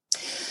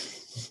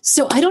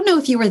 So I don't know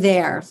if you were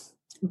there,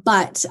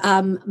 but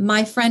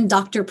my friend,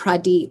 Dr.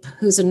 Pradeep,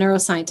 who's a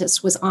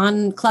neuroscientist, was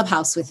on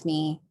Clubhouse with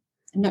me.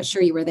 I'm not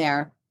sure you were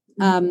there.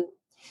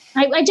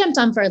 I jumped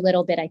on for a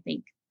little bit, I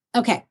think.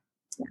 Okay.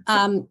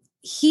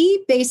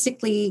 He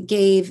basically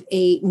gave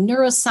a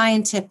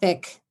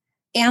neuroscientific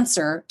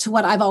answer to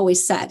what I've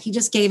always said. He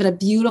just gave it a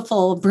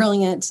beautiful,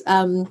 brilliant,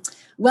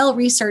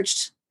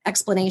 well-researched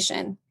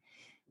explanation.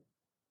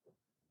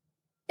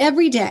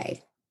 Every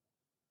day,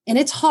 and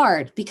it's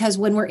hard because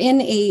when we're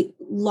in a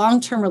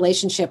long-term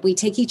relationship, we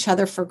take each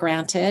other for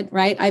granted,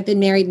 right? I've been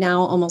married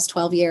now almost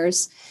 12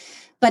 years.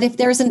 But if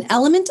there's an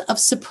element of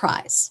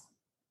surprise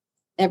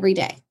every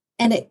day,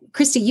 and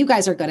Christy, you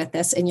guys are good at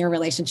this in your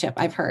relationship,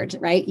 I've heard,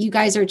 right? You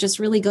guys are just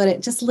really good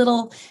at just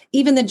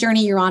even the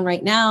journey you're on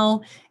right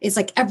now is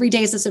like every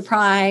day is a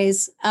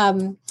surprise.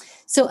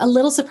 So a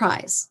little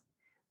surprise.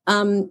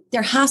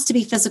 There has to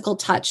be physical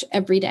touch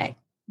every day.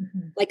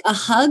 Mm-hmm. Like a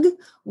hug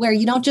where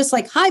you don't just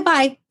hi,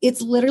 bye.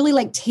 It's literally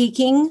like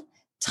taking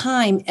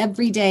time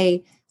every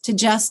day to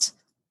just,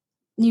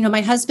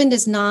 my husband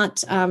is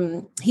not,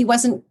 he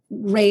wasn't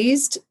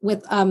raised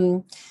with,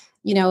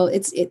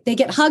 they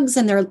get hugs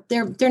and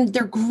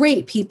they're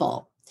great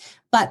people.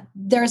 But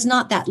there's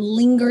not that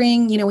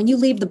lingering, when you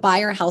leave the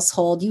Buyer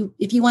household,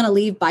 if you want to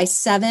leave by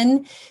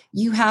 7,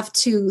 you have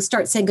to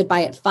start saying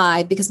goodbye at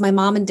 5, because my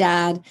mom and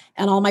dad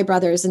and all my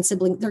brothers and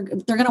siblings, they're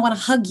going to want to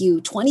hug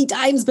you 20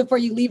 times before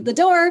you leave the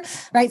door.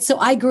 Right. So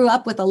I grew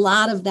up with a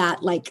lot of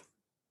that, like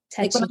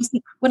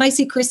when I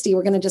see Christy,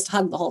 we're going to just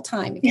hug the whole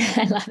time.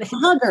 I love it.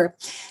 Hug her.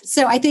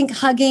 So I think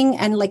hugging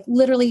and like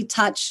literally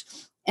touch,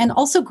 and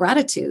also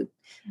gratitude.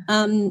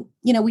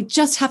 We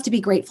just have to be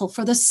grateful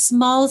for the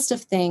smallest of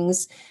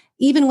things,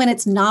 even when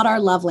it's not our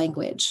love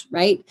language,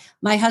 right?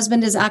 My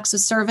husband is acts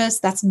of service.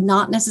 That's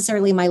not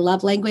necessarily my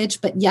love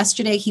language, but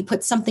yesterday he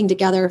put something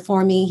together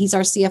for me. He's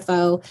our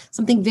CFO,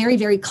 something very,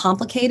 very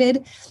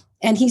complicated.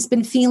 And he's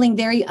been feeling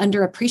very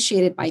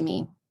underappreciated by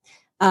me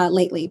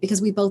lately,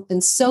 because we've both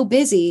been so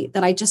busy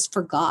that I just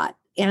forgot.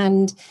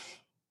 And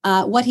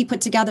what he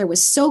put together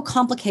was so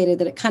complicated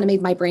that it kind of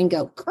made my brain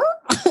go,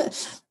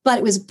 but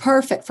it was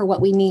perfect for what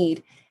we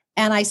need.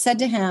 And I said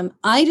to him,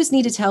 I just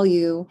need to tell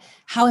you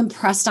how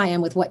impressed I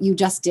am with what you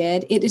just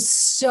did. It is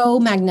so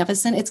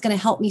magnificent. It's going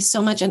to help me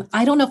so much. And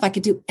I don't know if I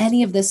could do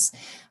any of this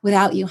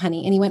without you,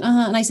 honey. And he went,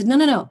 And I said,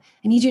 no.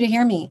 I need you to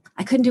hear me.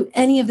 I couldn't do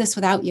any of this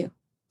without you.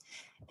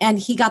 And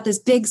he got this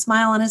big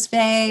smile on his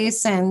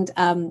face. And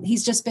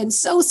he's just been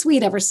so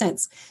sweet ever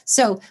since.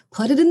 So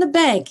put it in the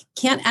bank.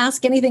 Can't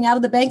ask anything out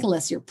of the bank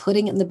unless you're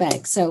putting it in the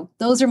bank. So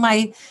those are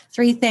my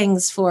 3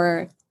 things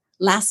for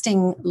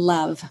lasting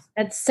love.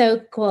 That's so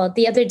cool.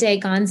 The other day,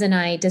 Gons and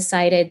I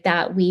decided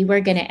that we were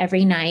going to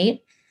every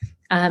night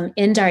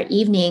end our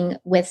evening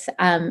with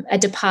a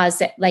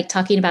deposit, like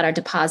talking about our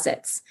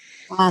deposits.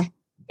 Wow.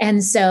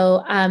 And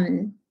so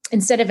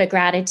instead of a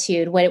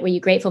gratitude, what were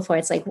you grateful for?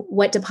 It's like,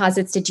 what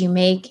deposits did you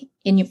make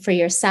for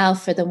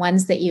yourself, for the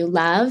ones that you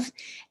love?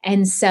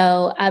 And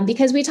so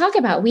because we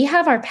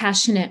have our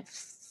passionate,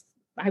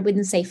 I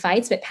wouldn't say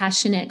fights, but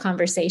passionate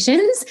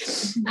conversations.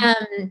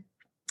 Mm-hmm.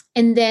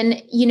 And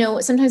then,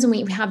 sometimes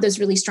when we have those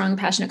really strong,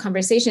 passionate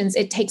conversations,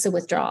 it takes a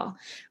withdrawal,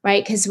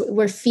 right? Because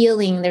we're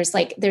feeling there's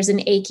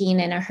an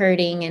aching and a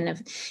hurting and,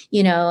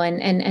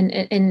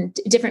 and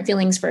different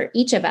feelings for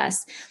each of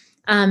us.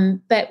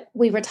 But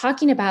we were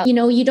talking about,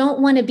 you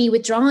don't want to be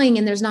withdrawing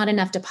and there's not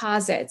enough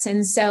deposits.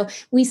 And so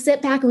we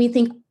sit back and we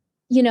think,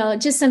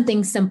 just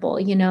something simple,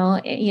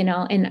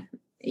 and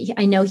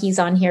I know he's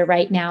on here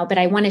right now, but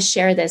I want to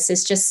share this.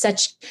 It's just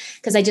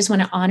because I just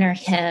want to honor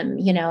him.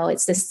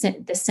 It's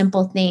the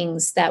simple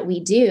things that we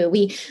do.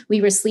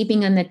 We were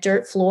sleeping on the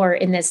dirt floor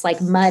in this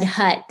like mud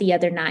hut the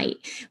other night.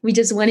 We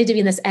just wanted to be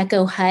in this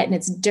echo hut and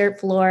it's dirt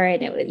floor.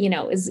 And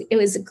it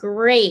was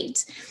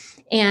great.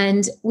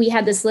 And we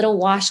had this little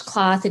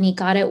washcloth and he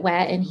got it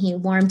wet and he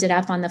warmed it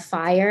up on the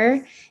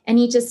fire and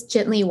he just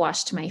gently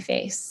washed my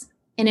face.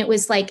 And it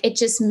was like, it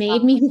just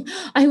made me,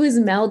 I was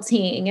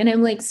melting. And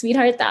I'm like,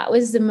 sweetheart, that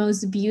was the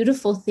most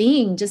beautiful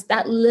thing. Just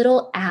that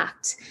little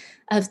act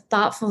of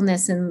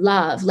thoughtfulness and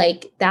love.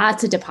 Like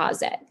that's a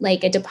deposit,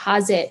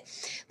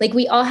 like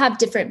we all have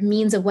different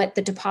means of what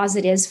the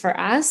deposit is for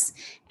us.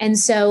 And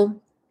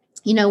so,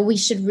 we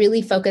should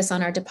really focus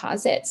on our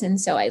deposits. And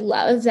so I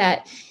love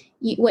that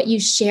what you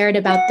shared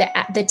about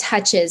the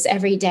touches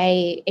every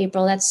day,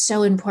 April. That's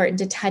so important,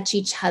 to touch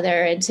each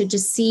other and to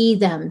just see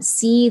their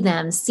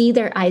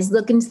eyes,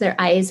 look into their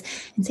eyes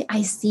and say,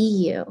 I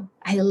see you.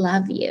 I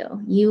love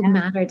you. You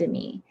matter to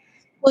me.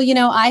 Well,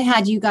 I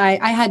had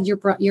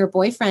your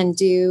boyfriend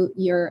do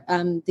your,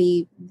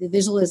 the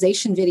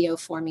visualization video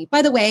for me.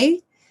 By the way,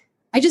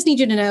 I just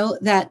need you to know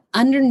that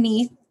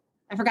underneath,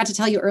 I forgot to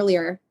tell you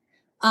earlier,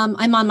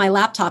 I'm on my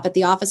laptop at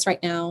the office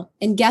right now.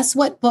 And guess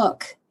what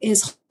book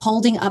is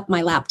holding up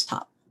my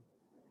laptop?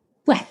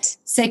 What?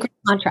 Sacred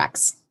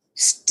Contracts.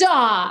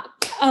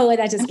 Stop. Oh,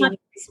 that just gave me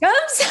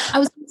goosebumps. I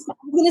was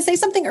going to say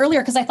something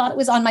earlier because I thought it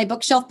was on my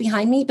bookshelf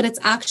behind me, but it's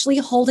actually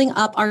holding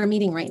up our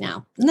meeting right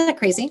now. Isn't that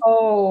crazy?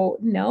 Oh,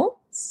 no.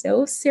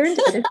 So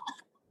serendipitous.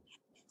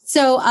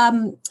 So,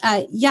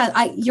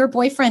 your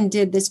boyfriend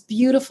did this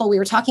beautiful, we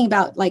were talking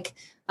about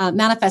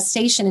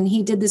manifestation, and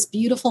he did this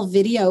beautiful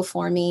video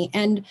for me.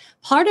 And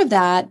part of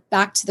that,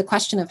 back to the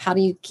question of how do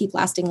you keep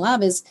lasting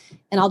love, is,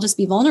 and I'll just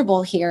be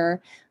vulnerable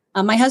here.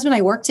 My husband and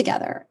I work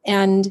together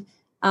and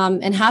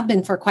have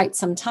been for quite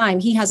some time.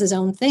 He has his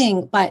own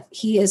thing, but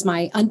he is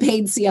my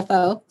unpaid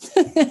CFO.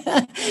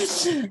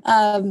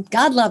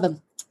 God love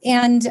him.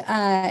 And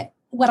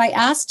what I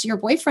asked your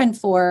boyfriend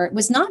for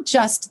was not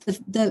just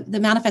the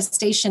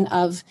manifestation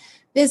of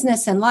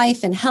business and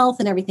life and health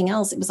and everything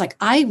else. It was like,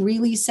 I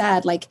really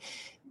said,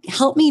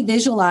 help me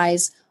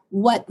visualize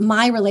what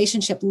my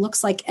relationship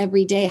looks like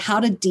every day, how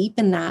to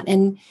deepen that.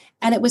 And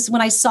it was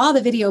when I saw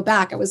the video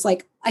back, it was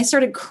like, I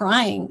started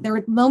crying. There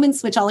were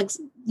moments which I'll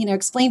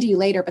explain to you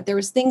later, but there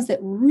was things that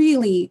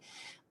really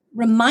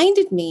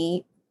reminded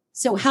me.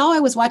 So how I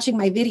was watching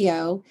my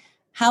video,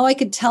 how I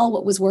could tell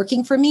what was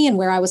working for me and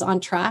where I was on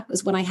track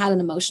was when I had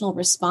an emotional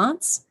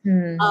response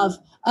of,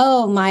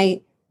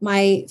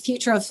 my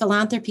future of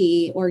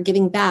philanthropy or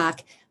giving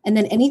back And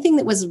then anything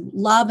that was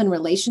love and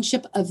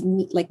relationship of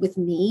me, like with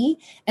me,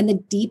 and the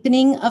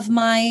deepening of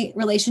my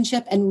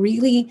relationship, and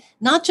really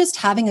not just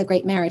having a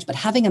great marriage, but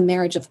having a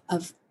marriage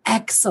of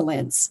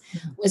excellence,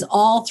 was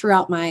all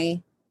throughout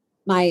my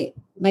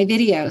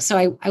video. So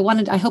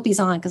I hope he's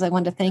on, because I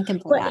wanted to thank him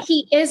for that.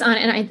 He is on,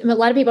 and a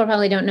lot of people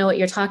probably don't know what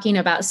you're talking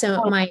about.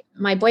 So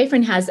my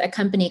boyfriend has a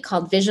company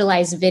called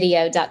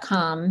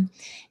visualizevideo.com,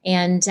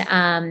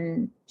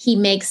 and he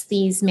makes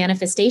these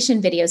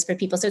manifestation videos for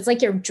people. So it's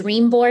like your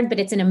dream board, but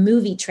it's in a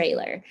movie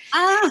trailer.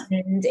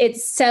 And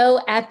it's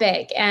so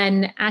epic.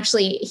 And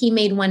actually, he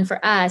made one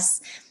for us.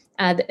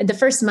 The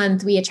first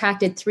month, we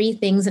attracted 3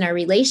 things in our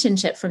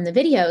relationship from the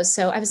videos.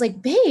 So I was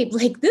like, babe,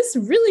 like this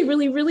really,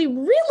 really, really,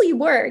 really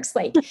works.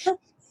 Like,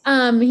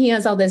 he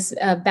has all this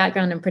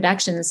background in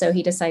production. So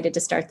he decided to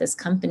start this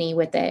company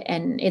with it.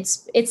 And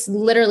it's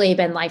literally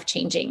been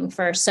life-changing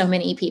for so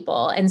many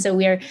people. And so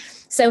we're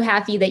so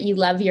happy that you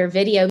love your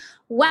video.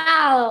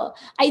 Wow.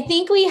 I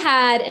think we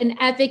had an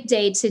epic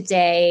day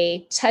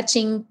today,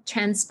 touching,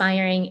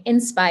 transpiring,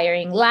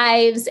 inspiring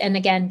lives. And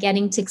again,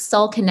 getting to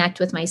soul connect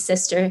with my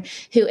sister,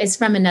 who is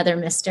from another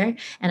mister,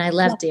 and I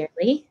love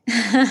dearly.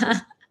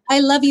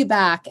 I love you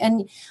back.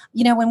 And,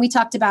 when we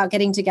talked about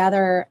getting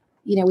together,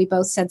 we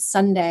both said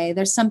Sunday.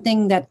 There's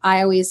something that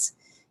I always,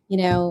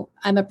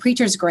 I'm a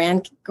preacher's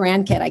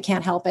grandkid. I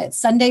can't help it.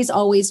 Sundays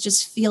always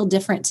just feel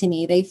different to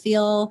me. They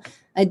feel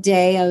a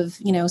day of,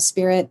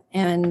 spirit,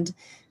 and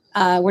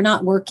we're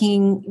not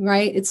working,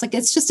 right? It's like,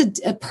 it's just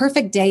a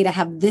perfect day to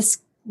have this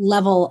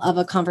level of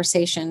a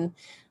conversation.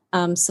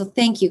 So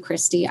thank you,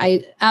 Christy.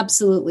 I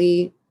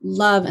absolutely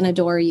love and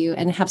adore you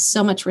and have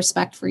so much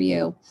respect for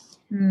you.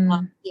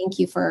 Thank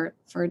you for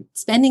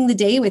spending the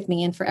day with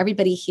me, and for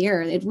everybody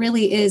here. It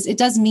really is. It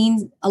does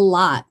mean a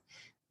lot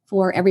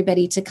for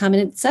everybody to come,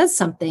 and it says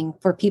something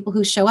for people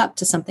who show up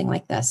to something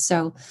like this.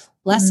 So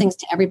blessings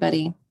to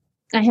everybody.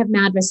 I have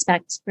mad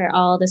respect for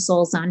all the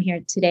souls on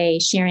here today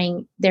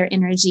sharing their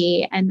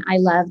energy. And I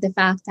love the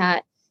fact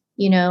that,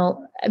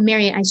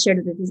 Mary, I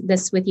shared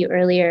this with you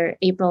earlier,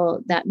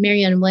 April, that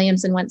Marianne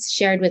Williamson once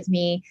shared with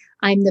me,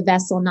 I'm the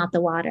vessel, not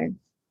the water.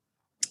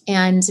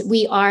 And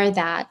we are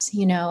that,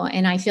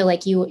 and I feel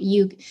like you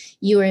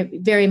are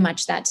very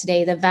much that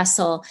today, the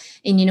vessel.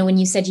 And, when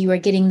you said you were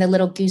getting the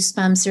little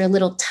goosebumps or a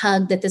little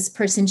tug that this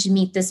person should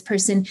meet this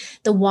person,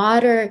 the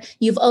water,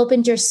 you've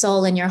opened your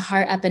soul and your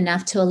heart up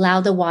enough to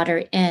allow the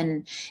water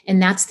in. And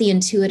that's the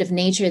intuitive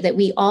nature that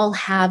we all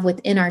have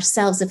within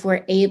ourselves. If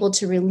we're able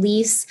to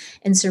release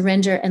and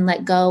surrender and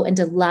let go and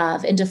to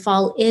love and to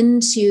fall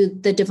into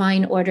the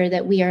divine order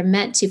that we are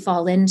meant to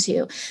fall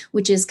into,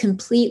 which is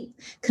complete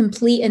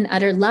and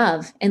utter love,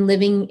 and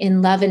living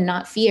in love and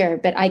not fear.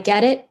 But I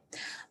get it.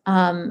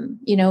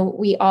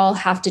 We all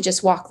have to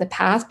just walk the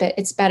path, but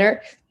it's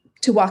better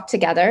to walk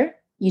together.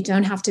 You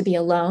don't have to be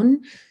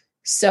alone.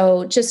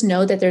 So just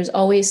know that there's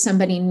always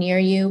somebody near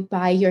you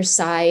by your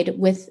side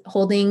with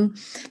holding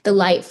the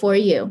light for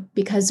you,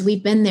 because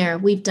we've been there.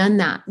 We've done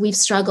that. We've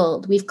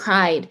struggled. We've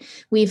cried.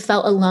 We've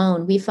felt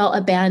alone. We felt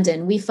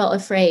abandoned. We felt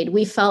afraid.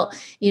 We felt,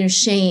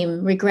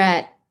 shame,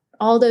 regret,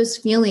 all those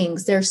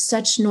feelings. They're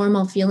such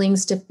normal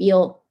feelings to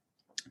feel.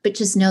 But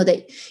just know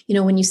that,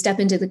 when you step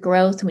into the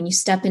growth, when you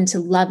step into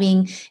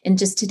loving, and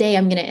just today,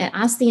 I'm going to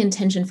ask the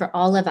intention for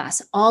all of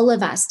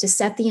us to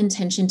set the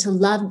intention to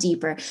love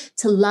deeper,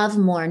 to love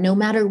more. No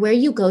matter where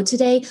you go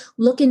today,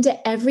 look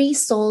into every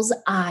soul's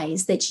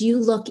eyes that you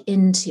look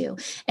into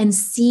and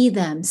see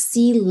them,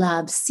 see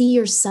love, see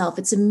yourself.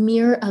 It's a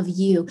mirror of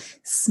you.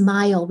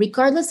 Smile,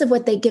 regardless of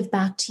what they give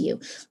back to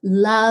you.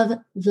 Love,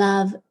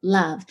 love,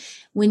 love.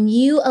 When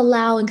you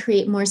allow and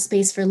create more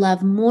space for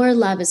love, more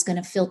love is going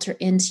to filter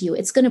into you.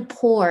 It's going to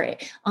pour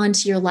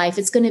onto your life.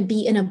 It's going to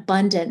be in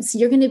abundance.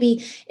 You're going to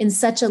be in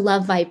such a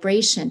love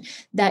vibration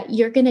that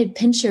you're going to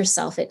pinch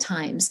yourself at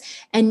times.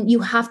 And you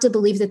have to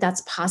believe that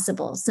that's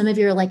possible. Some of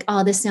you are like,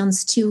 oh, this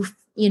sounds too,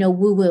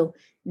 woo-woo.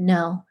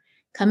 No.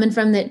 Coming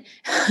from that,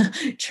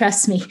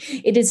 trust me,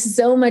 it is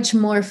so much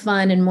more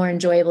fun and more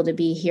enjoyable to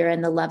be here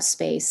in the love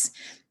space.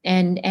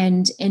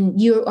 And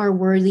you are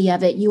worthy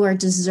of it. You are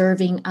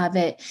deserving of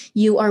it.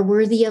 You are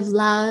worthy of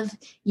love.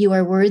 You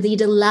are worthy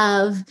to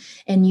love.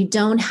 And you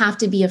don't have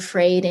to be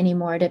afraid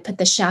anymore to put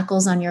the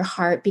shackles on your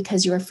heart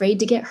because you're afraid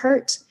to get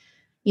hurt.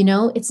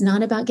 It's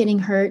not about getting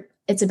hurt.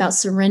 It's about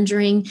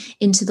surrendering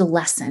into the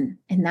lesson.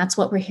 And that's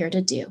what we're here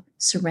to do.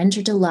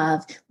 Surrender to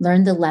love,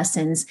 learn the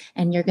lessons,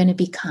 and you're going to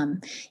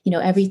become,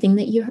 everything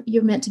that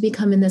you're meant to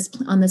become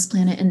on this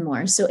planet and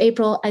more. So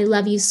April, I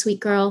love you, sweet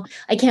girl.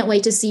 I can't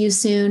wait to see you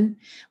soon.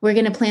 We're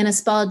going to plan a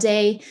spa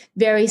day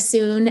very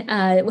soon,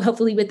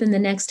 hopefully within the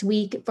next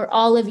week for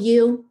all of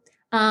you.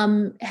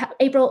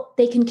 April,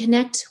 they can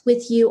connect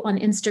with you on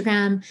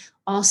Instagram,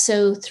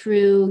 also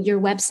through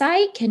your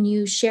website. Can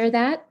you share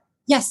that?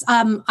 Yes,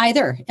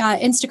 either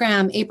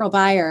Instagram, April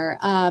Beyer,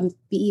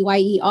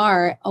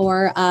 Beyer,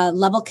 or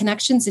Level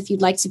Connections. If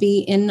you'd like to be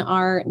in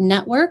our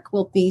network,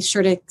 we'll be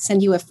sure to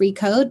send you a free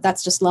code.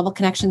 That's just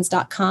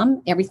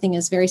levelconnections.com. Everything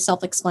is very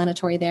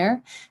self-explanatory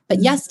there. But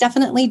yes,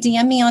 definitely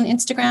DM me on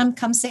Instagram.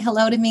 Come say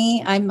hello to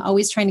me. I'm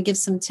always trying to give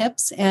some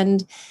tips.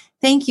 And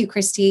thank you,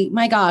 Christy.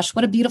 My gosh,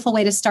 what a beautiful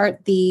way to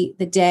start the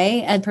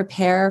day and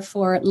prepare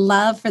for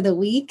love for the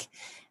week.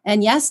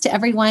 And yes, to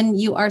everyone,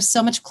 you are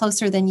so much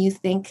closer than you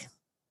think.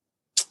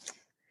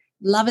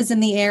 Love is in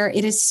the air.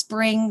 It is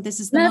spring. This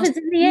is the love is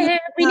in the air.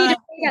 We need to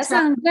play that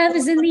song. Love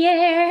is in the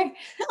air.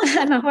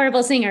 I'm a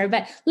horrible singer,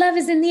 but love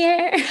is in the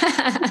air.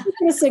 You're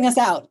going to sing us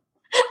out.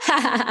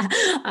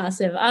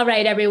 Awesome. All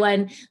right,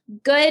 everyone.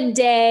 Good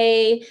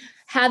day.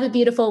 Have a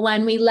beautiful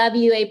one. We love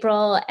you,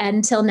 April.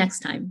 Until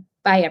next time.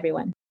 Bye,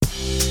 everyone.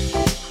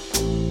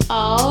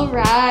 All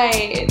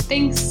right.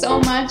 Thanks so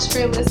much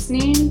for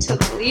listening to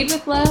the Lead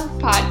with Love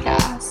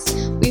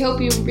podcast. We hope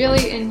you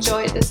really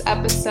enjoyed this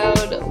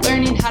episode,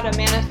 learning how to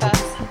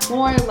manifest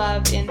more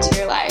love into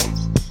your life.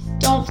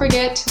 Don't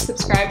forget to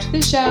subscribe to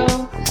the show,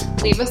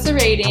 leave us a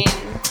rating,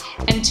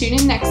 and tune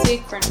in next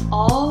week for an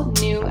all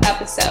new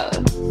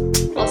episode.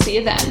 We'll see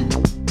you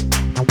then.